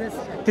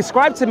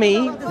 describe to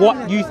me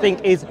what you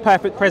think is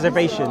perfect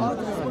preservation,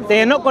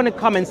 They are not going to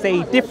come and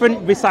say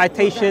different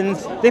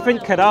recitations,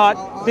 different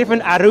qiraat,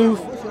 different aruf,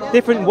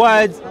 different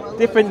words,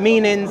 different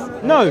meanings.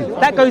 No,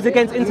 that goes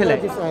against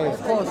intellect.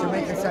 Of course, you're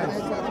making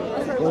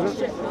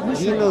sense.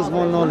 He knows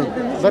more knowledge.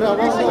 But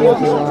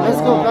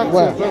let's go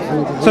back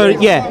to So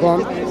yeah,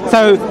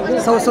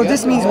 So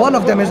this means one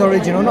of them is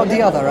original, not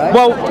the other, right?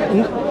 well,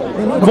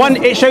 one,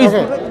 it shows.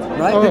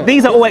 Right?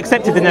 These are all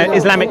accepted in the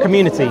Islamic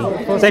community.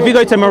 So if you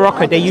go to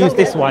Morocco, they use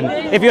this one.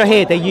 If you're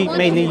here, they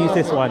mainly use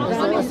this one.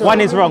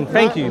 One is wrong.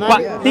 Thank you.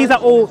 But these are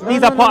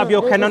part of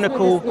your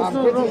canonical. There's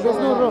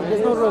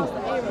no wrong.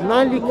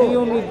 Maliki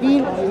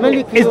Yawmiddin,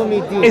 Maliki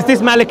Yawmiddin. Is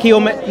this Maliki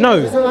or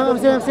no? So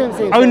I'm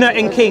saying. Owner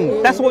and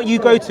king. That's what you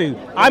go to.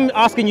 I'm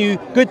asking you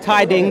good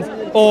tidings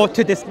or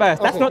to disperse.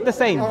 That's not the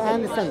same. I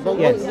understand. But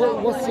Yes.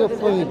 what's your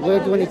point? Where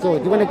do you want to go?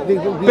 Do you want to be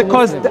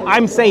Because Muslim?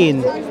 I'm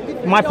saying,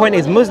 my point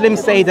is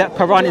Muslims say that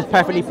Quran is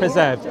perfectly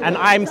preserved, and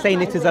I'm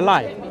saying it is a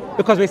lie.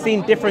 Because we're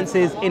seeing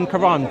differences in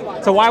Quran.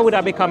 So why would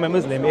I become a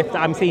Muslim if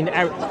I'm seeing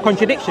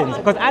contradictions?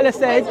 Because Allah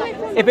said,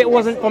 if it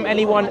wasn't from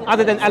anyone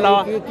other than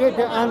Allah, If you get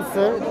the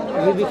answer,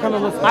 you become a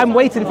Muslim. I'm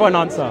waiting for an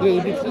answer.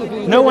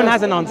 No one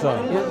has an answer.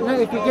 No,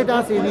 if you get the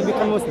answer, you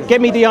become Muslim.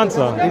 Get me the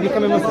answer. You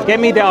become a Muslim. Get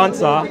me the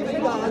answer. No,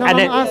 and I'm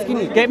then asking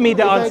you. get me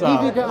the if answer. I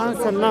give you the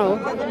answer now.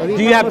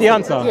 Do you have the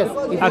answer? Yes.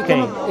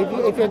 Okay.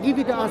 If I give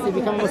you the answer, you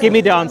become Muslim. Give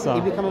me the answer.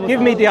 You become a Muslim.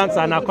 Give me the answer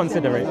and I'll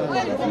consider it.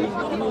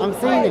 I'm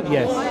saying it.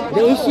 Yes.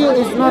 The issue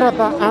is not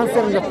about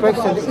answering the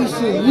question. The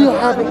issue, you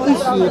have an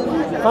issue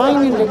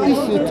finding the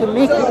issue to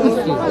make the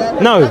issue.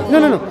 No.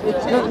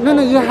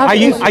 No, you have Are the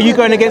you issue. are you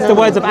going against the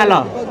words of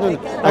Allah? No.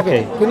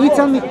 Okay. Can you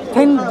tell me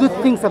 10 good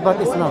things about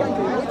Islam?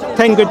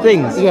 10 good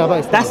things. Yeah, about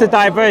Islam. That's a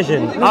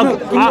diversion. No,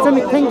 can you tell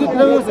me 10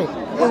 good things?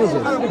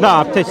 No,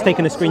 I've just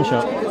taken a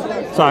screenshot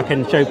so I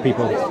can show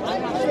people.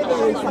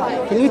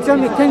 Can you tell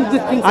me 10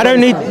 good things? I don't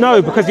about need Islam?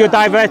 no because you're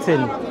diverting.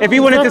 If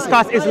you want to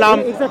Exactly. discuss Islam,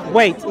 Exactly.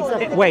 wait.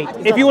 Exactly.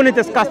 If you want to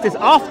discuss this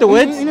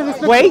afterwards, In a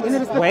respect- wait. in a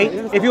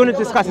respect- If you want to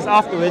discuss this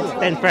afterwards,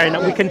 then fair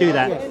enough, we can do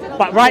that.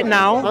 But right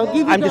now, I'll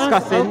give you I'm the answer. I'll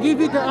discussing.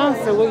 give you the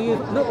answer what you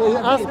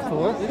asked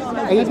for,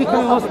 and you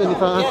become Muslim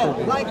if I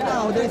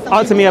answer.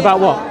 Answer me about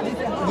what?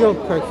 Your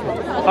question.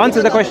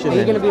 Answer the question. Are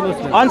you then. gonna be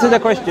Muslim? Answer the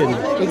question.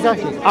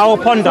 Exactly. I will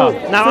ponder.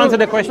 Now So- answer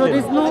the So question.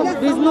 there's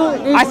no.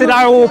 I said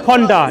I will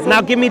ponder.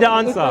 Now give me the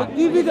answer. I'll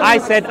give you the I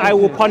answer. said I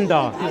will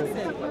ponder.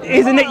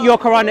 Isn't it your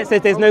Quran that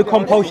says there's no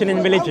compulsion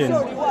in religion?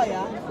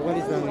 What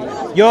is that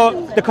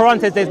mean? The Quran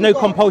says there's no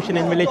compulsion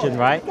in religion,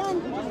 right?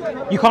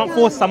 You can't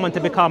force someone to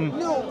become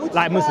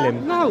like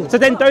Muslim. No. So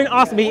then don't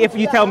ask me if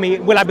you tell me,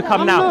 will I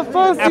become I'm now? not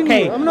forcing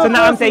Okay. you. I'm not So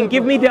now I'm forcing saying you.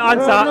 give me the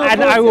answer No, I'm not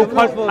and I will. forcing,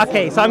 I'm not forcing,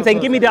 Okay. So I'm I'm not saying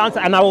give me the answer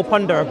and I will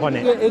ponder upon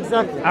it. Yeah,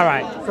 exactly. All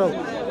right. So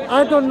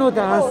I don't know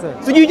the answer.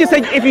 So you just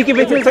said if you give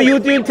it to, so you're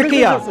doing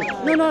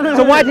taqiyya. No.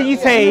 So why did you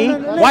say?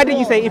 Why did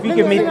you say if you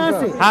give me? Let me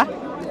answer. Huh?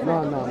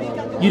 No.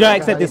 You don't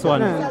accept this one.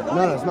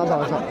 No, it's not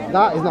that.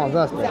 That is not a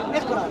verse, bro.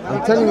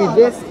 I'm telling you,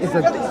 this is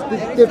a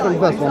different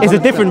verse. Bro. It's a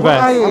different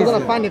verse. I'm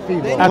gonna find it for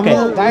you, bro. Okay.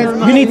 That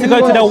is You need to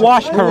go to the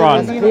Wash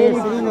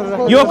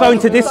Quran. You're going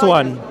to this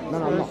one.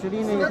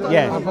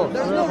 Yeah. I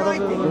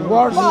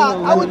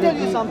will tell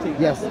you something.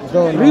 Yes,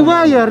 go on.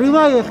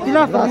 رواية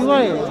اختلاف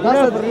الرواية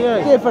That's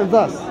a different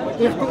verse.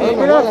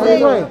 اختلاف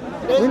الرواية.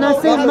 When I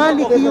say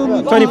Maliki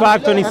Yawmiddin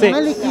 25, 26. and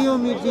Maliki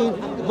Yawmiddin,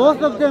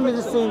 both of them is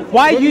the same.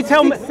 Why There you is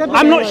tell me? 6, 7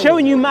 I'm not riwayat.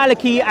 showing you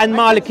Maliki and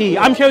Maliki.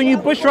 I'm showing you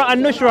Bushra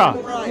and Nushra.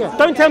 Yeah.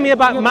 Don't tell me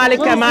about Malik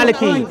What and is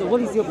your Maliki. point?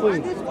 What is your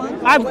point?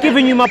 I've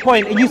given you my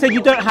point, and you said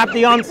you don't have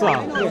the answer.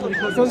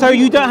 So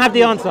you don't have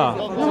the answer.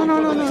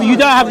 No. So you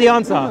don't have the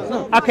answer.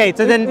 Okay.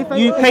 So then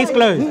you case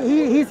closed.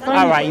 He's finding,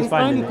 All right. He's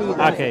finding it.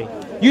 Okay.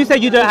 You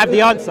said you don't have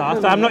the answer,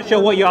 so I'm not sure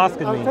what you're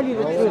asking I'll tell me. you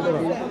the truth,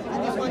 bro.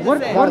 What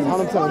That's is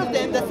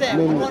 100%. The same.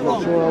 Min One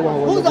wrong.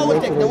 Shura, Who's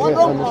authentic? The one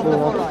wrong or the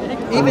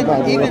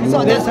Quran? Even so,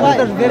 that's why.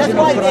 That's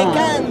why they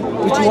can.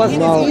 Which was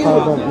No,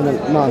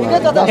 no.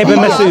 That's Ibn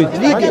Masud,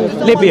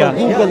 Libya.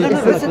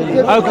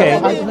 Okay.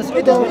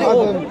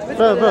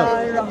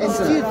 It's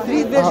still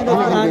 3 versions of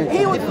Quran.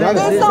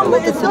 There's some,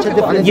 it's such a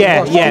difference.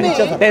 Yeah.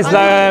 There's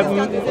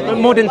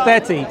more than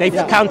 30. They've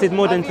counted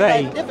more than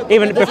 30,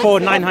 even before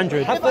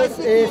 900.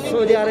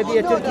 Saudi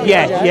Arabia, Turkey.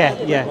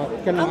 Yeah.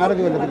 كلام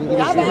عربي ولا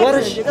بالانجليزي؟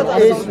 Warsh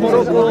is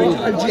Morocco,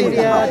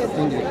 Algeria,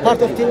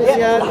 part of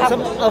Tunisia,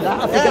 some of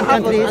African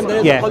countries.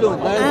 Yeah.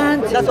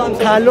 And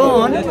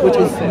Kalon, which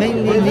is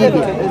mainly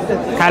Libya.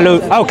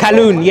 Kaloon. Oh,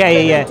 Kaloon.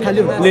 Yeah.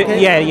 Kaloon, Li-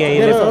 okay? Yeah.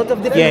 There is a lot of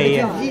difference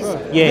between these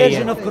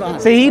version of Quran.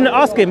 So he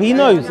ask him. He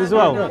knows as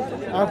well.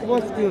 I've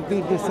watched you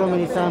video so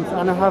many times,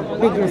 and I have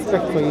big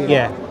respect for you.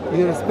 Yeah.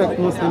 You respect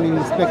Muslims, you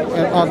respect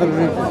other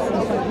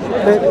religions.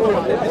 But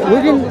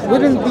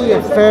wouldn't be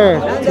fair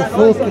to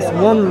focus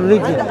one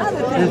religion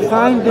and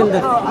finding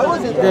the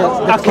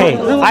Okay,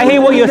 I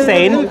hear what you're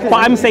saying, but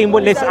I'm saying,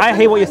 well, listen, I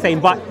hear what you're saying,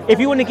 but if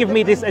you want to give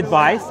me this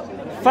advice,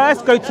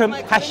 first go to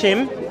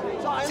Hashim,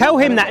 tell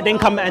him that, then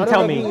come and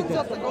tell me.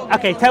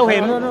 Okay, tell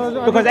him,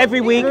 because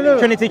every week,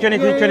 Trinity.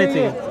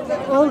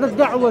 All the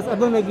da'was, I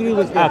don't agree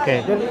with them. Okay.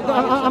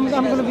 I'm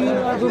going to be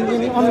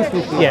honest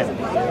with you. Yeah.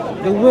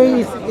 the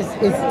way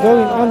it's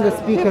going on the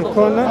speaker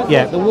corner,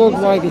 Yeah. the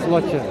worldwide is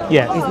watching.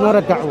 Yeah. It's not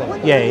a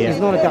da'wah. Yeah, yeah. It's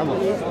not a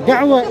da'wah.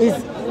 Da'wah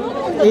is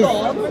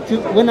to,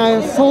 when I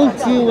assault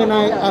you, when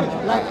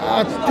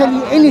I tell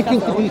you anything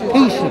to be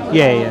patient.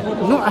 Yeah, yeah.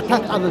 Not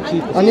attack other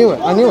people. I knew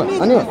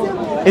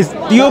it. Is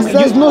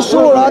There's no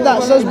surah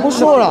that says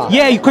Bushura.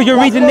 Yeah, because you're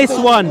reading this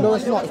one. No,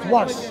 it's not. It's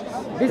worse.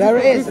 There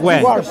is. Where?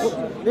 It's worse.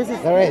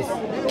 There is.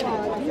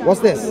 What's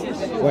this?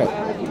 Wait.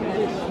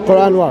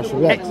 Quran wash.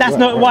 That's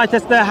not what.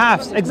 That's the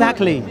halves.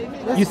 Exactly.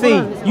 You see,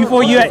 you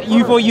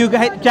thought you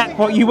hit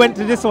jackpot. You went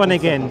to this one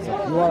again. You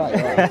are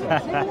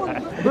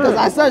right. Because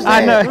I searched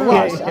I know.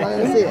 wash and I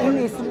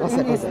didn't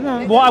see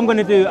it. What I'm going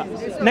to do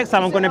next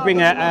time, I'm going to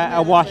bring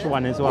a wash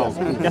one as well,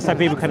 just so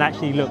people can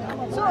actually look.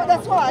 So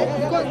that's why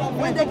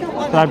when they come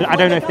I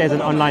don't know if there's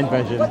an online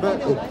version,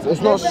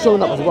 It's not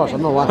showing up as wash. I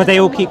don't know why. but they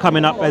all keep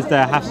coming up as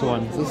the halves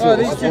one. Oh,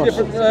 these two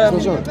different,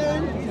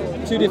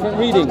 two different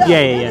readings. Yeah,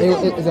 yeah,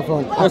 yeah. It's a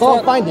phone. I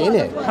can't find it in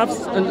it.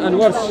 Hafs and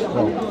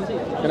Warsh.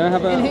 Can I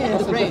have a...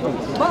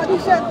 But you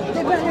said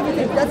they burn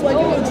everything. That's why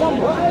you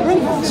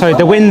example. So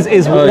the wins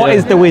is what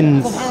is the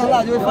wins? You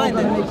will find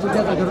it.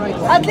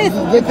 At least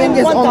The thing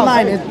is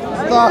online. It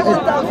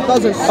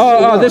doesn't.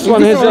 Oh, this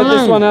one has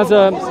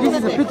a...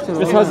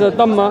 This has a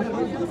dhamma.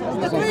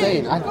 That's what I'm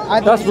saying.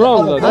 That's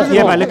wrong though. That's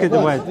Yeah, wrong. but look at the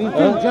word.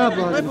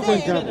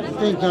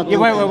 Yeah,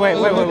 wait.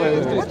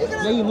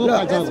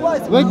 That's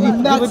right.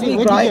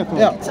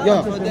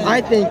 Yeah.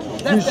 I think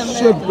you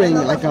should bring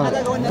like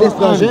this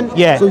version.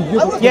 Yeah, So you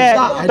can yeah.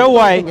 start Don't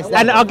worry, and think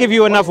and I'll give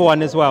you another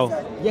one as well.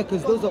 Yeah,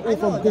 because those are all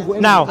from Google.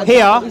 Now Images.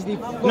 here, I can easily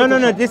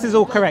no, this is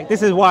all correct.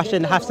 This is wash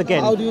and halves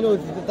again. How do you know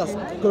if that's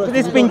correct? But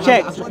it's You been don't have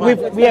checked. the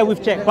actual file.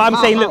 We've checked. But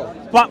I'm saying,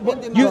 look,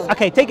 but you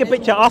okay? Take a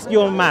picture, ask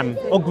your mum,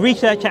 or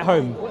research at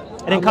home,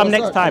 and then come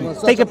next time.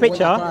 Take a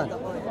picture,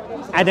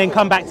 and then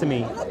come back to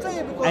me.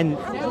 And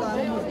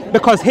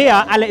because here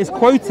Allah is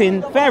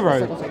quoting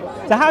Pharaoh.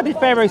 So how did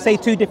Pharaoh say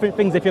two different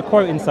things if you're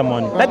quoting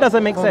someone? That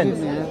doesn't make sense.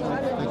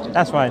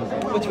 That's fine.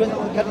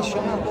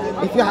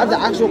 If you have the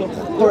actual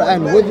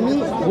Quran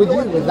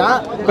with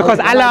that. Because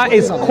Allah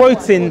is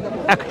quoting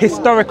a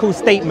historical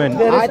statement.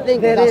 I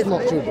think that's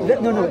not true.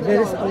 No,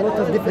 there is a lot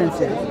of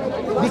differences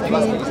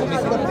between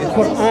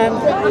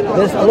Quran.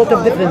 There's a lot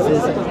of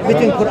differences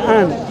between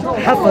Quran,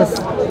 Hafiz,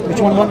 which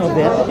one of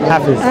them,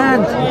 Hafiz.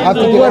 and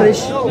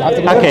Warish.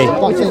 Okay.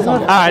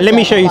 Alright, let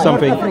me show you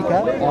something.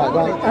 Africa,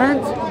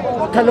 and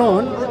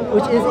Kalon,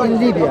 which is in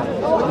Libya.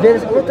 There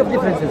is a lot of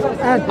differences.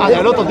 And There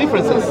are a lot of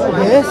differences.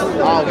 yes.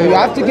 You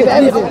have to give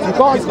evidence. You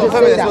can't just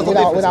say that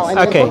without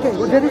any Okay.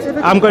 There is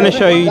evidence. I'm going to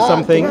show you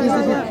something.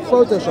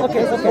 Photoshop.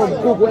 Okay. From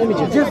Google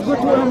Images. Just go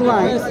to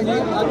online,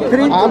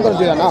 print, I'm going to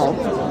do that now.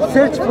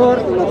 search for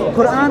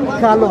Quran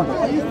Kalon.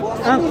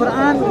 And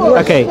Quran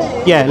Warish.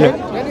 Okay, yeah, look.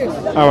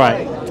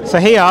 Alright. So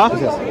here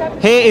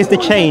is the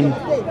chain.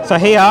 So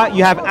here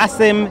you have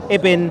Asim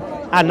ibn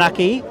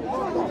Anaki,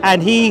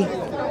 and he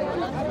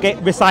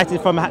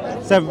recited from,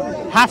 so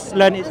Hafs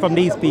learned it from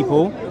these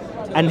people,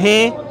 and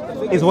here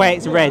is where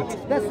it's read.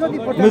 That's not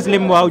important.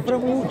 Muslim world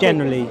From who?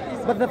 generally.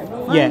 But the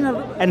Yeah.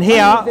 final- And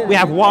here we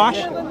have Wash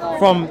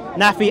from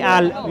Nafi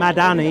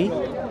al-Madani,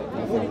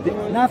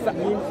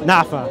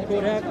 Nafa.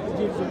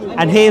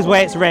 And here's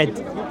where it's read.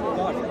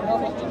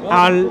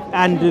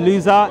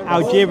 Andalusia,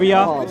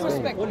 Algeria,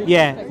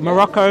 yeah,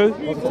 Morocco,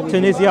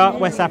 Tunisia,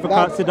 West Africa,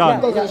 That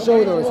Sudan. doesn't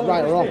show though it's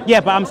right or wrong.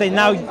 Yeah, but I'm saying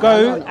now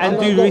go and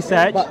do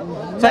research.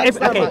 So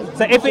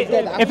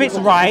if it's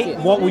right,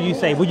 what would you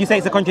say? Would you say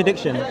it's a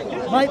contradiction?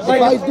 If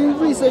I do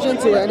research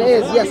into it and it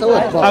is, yes I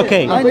would. But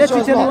Okay. I'm pretty sure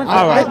it's not.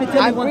 Alright.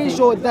 I'm pretty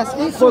sure that's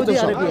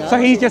Photoshop. So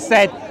he's just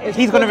said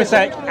he's going to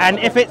research, and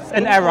if it's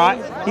an error,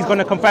 he's going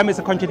to confirm it's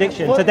a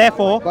contradiction. So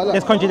therefore,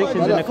 there's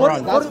contradictions in the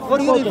Quran. That's For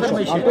your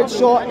information. I'm pretty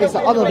sure it's the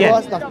other Yeah.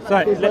 verse that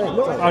Sorry.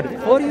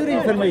 For your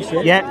information,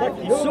 Yeah.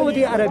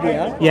 Saudi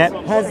Arabia Yeah.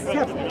 has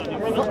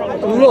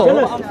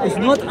law is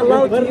not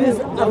allowed to use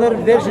other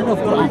version of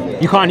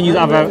Quran. You can't use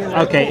other.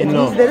 Okay, in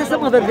law. There is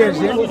some other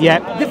version Yeah.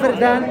 different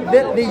than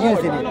they use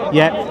in it.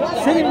 Yeah.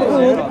 Same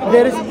rule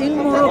there is in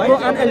Morocco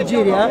and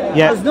Algeria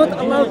Yeah. is not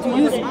allowed to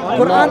use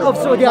Quran of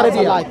Saudi that's a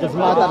Arabia. lie because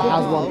my dad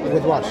has one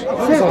with wash. So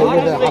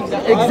with the Hafs.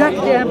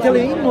 Exactly, I'm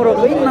telling you, in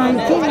Morocco in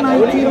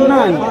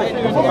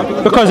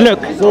 1999. Because look,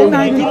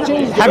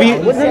 have you?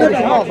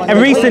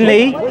 And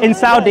recently in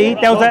Saudi,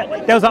 there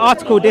was an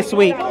article this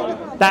week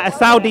that a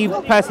Saudi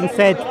person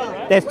said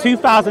there's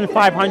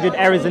 2,500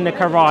 errors in the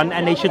Quran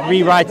and they should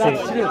rewrite it.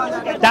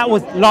 That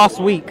was last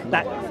week.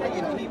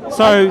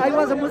 So I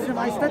was a Muslim,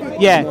 I studied.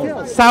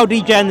 yeah,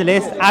 Saudi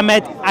journalist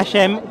Ahmed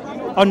Hashem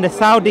on the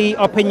Saudi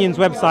Opinions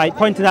website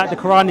pointed out the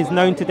Quran is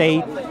known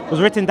today, was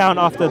written down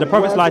after the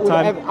Prophet's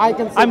lifetime.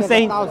 I'm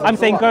saying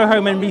go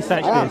home and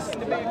research this.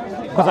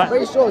 I'm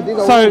pretty sure these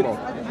are So original.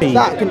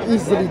 That can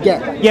easily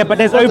get. yeah, but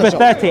there's over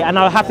 30, and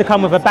I'll have to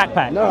come with a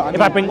backpack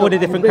if I bring all the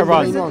different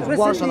Qurans.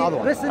 Wash and other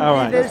ones. Recently, All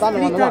right. there's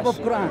Standing on three the types wash.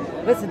 of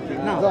Quran. Recently,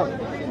 now.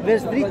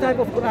 there's 3 types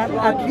of Quran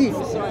at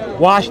least.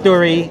 Wash,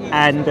 Duri,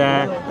 and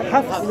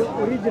Hafs,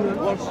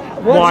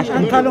 Wash,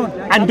 and Qalun.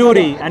 and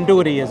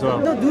Duri as well.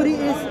 No, Duri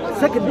is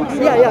second one.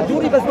 Yeah,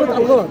 Duri, but not a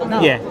lot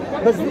now. Yeah.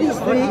 But these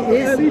 3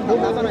 is,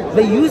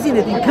 they're using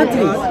it in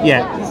countries.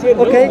 Yeah.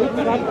 Okay?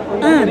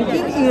 And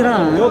in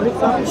Iran,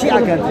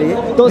 Shia country,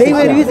 they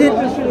were using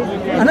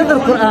another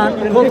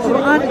Quran called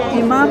Quran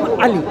Imam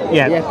Ali.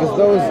 Yeah. Because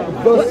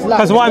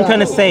Because what I'm trying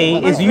to say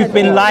is you've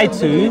been lied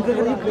to.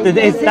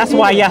 That's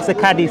why Yasser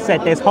Qadi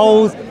said there's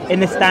holes in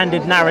the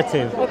standard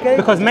narrative. Okay.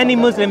 Because many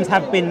Muslims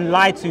have been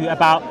lied to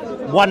about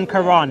one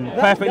Quran,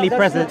 perfectly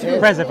preserved.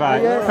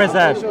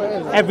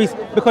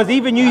 Because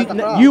even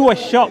you were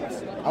shocked.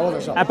 I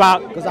wasn't shocked.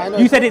 About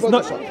you said it's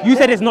not. You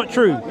said it's not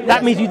true.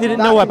 That means you didn't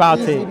know about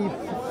it.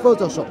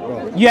 Photoshop,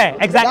 bro. Yeah,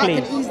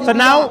 exactly. So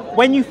now,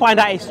 when you find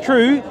out it's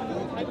true,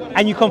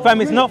 and you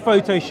confirm it's not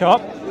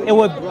Photoshop, it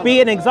would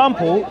be an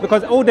example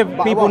because all the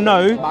people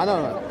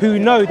who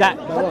know that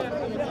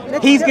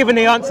he's given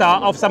the answer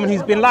of someone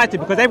who's been lied to,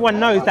 because everyone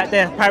knows that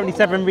there are apparently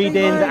 7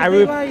 readings: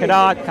 Aruf,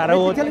 Qiraat, Let me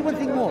Qara'at. tell you one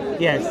thing more.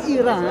 Yes. In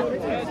Iran,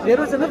 there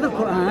was another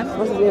Quran.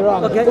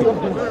 Iran? Okay.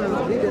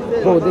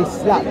 Bro, they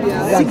slap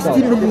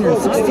 60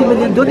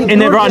 million don't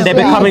In Iran, they're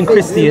becoming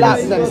Christians. Slap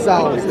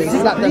themselves. They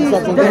slap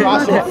themselves on the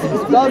Russian.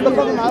 That's the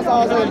problem. That's how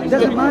I was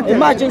saying.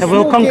 Imagine. And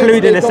we'll small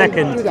conclude kids, in they a don't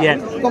second. do that.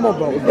 Yeah. Come on,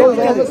 bro.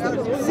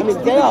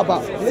 They are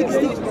about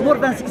 60, more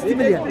than 60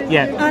 million.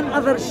 Yeah. And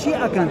other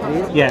Shia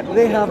countries, Yeah.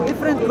 they have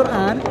different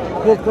Quran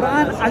called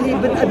Quran Ali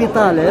bin Abi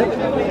Talib,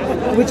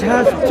 which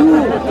has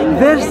 2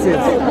 verses,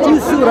 2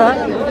 surah.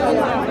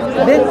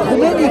 Then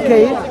Khomeini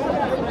came,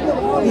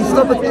 he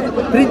stopped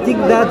printing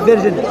that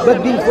version.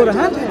 But before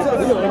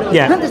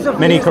hundreds of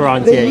many years,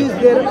 Qurans, they use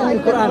their own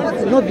Quran,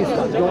 not this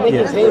one.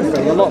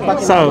 Yeah.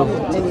 So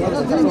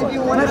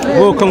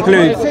we'll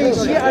conclude.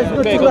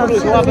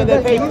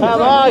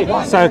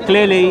 So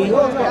clearly,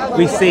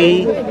 we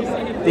see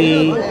the.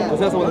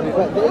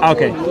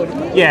 Okay.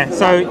 Yeah.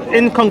 So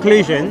in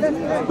conclusion,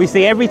 we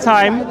see every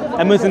time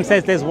a Muslim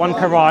says there's one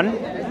Quran,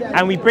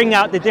 and we bring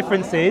out the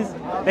differences,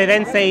 they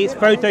then say it's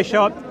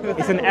photoshopped,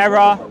 it's an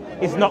error,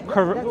 it's not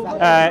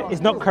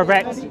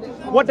correct.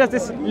 What does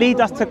this lead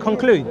us to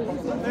conclude?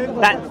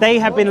 That they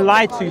have been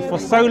lied to for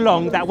so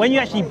long that when you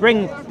actually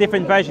bring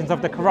different versions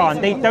of the Quran,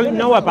 they don't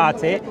know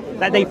about it,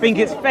 that they think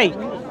it's fake.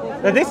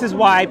 So this is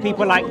why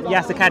people like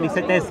Yasser Qadi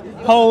said there's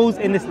holes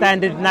in the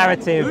standard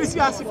narrative.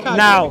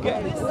 Now,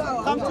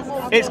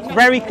 it's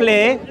very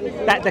clear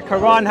that the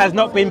Quran has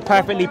not been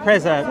perfectly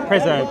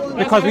preserved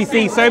because we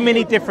see so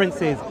many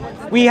differences.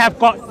 We have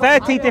got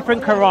 30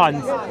 different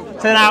Qurans.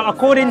 So now,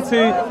 according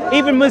to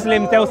even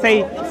Muslims, they'll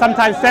say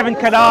sometimes 7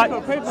 Qiraat,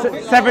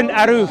 7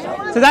 Aruf.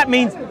 So that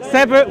means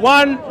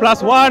 1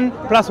 plus 1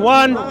 plus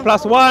 1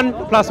 plus 1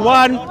 plus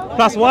 1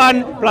 plus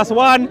 1 plus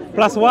 1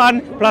 plus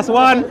 1 plus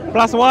 1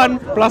 plus 1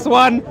 plus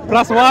 1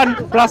 plus 1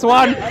 plus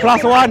 1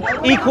 plus 1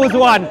 equals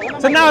 1.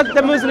 So now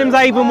the Muslims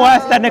are even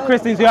worse than the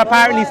Christians, who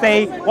apparently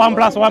say 1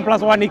 plus 1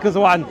 plus 1 equals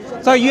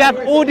 1. So you have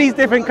all these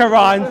different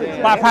Qurans,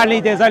 but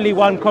apparently there's only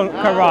one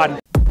Quran.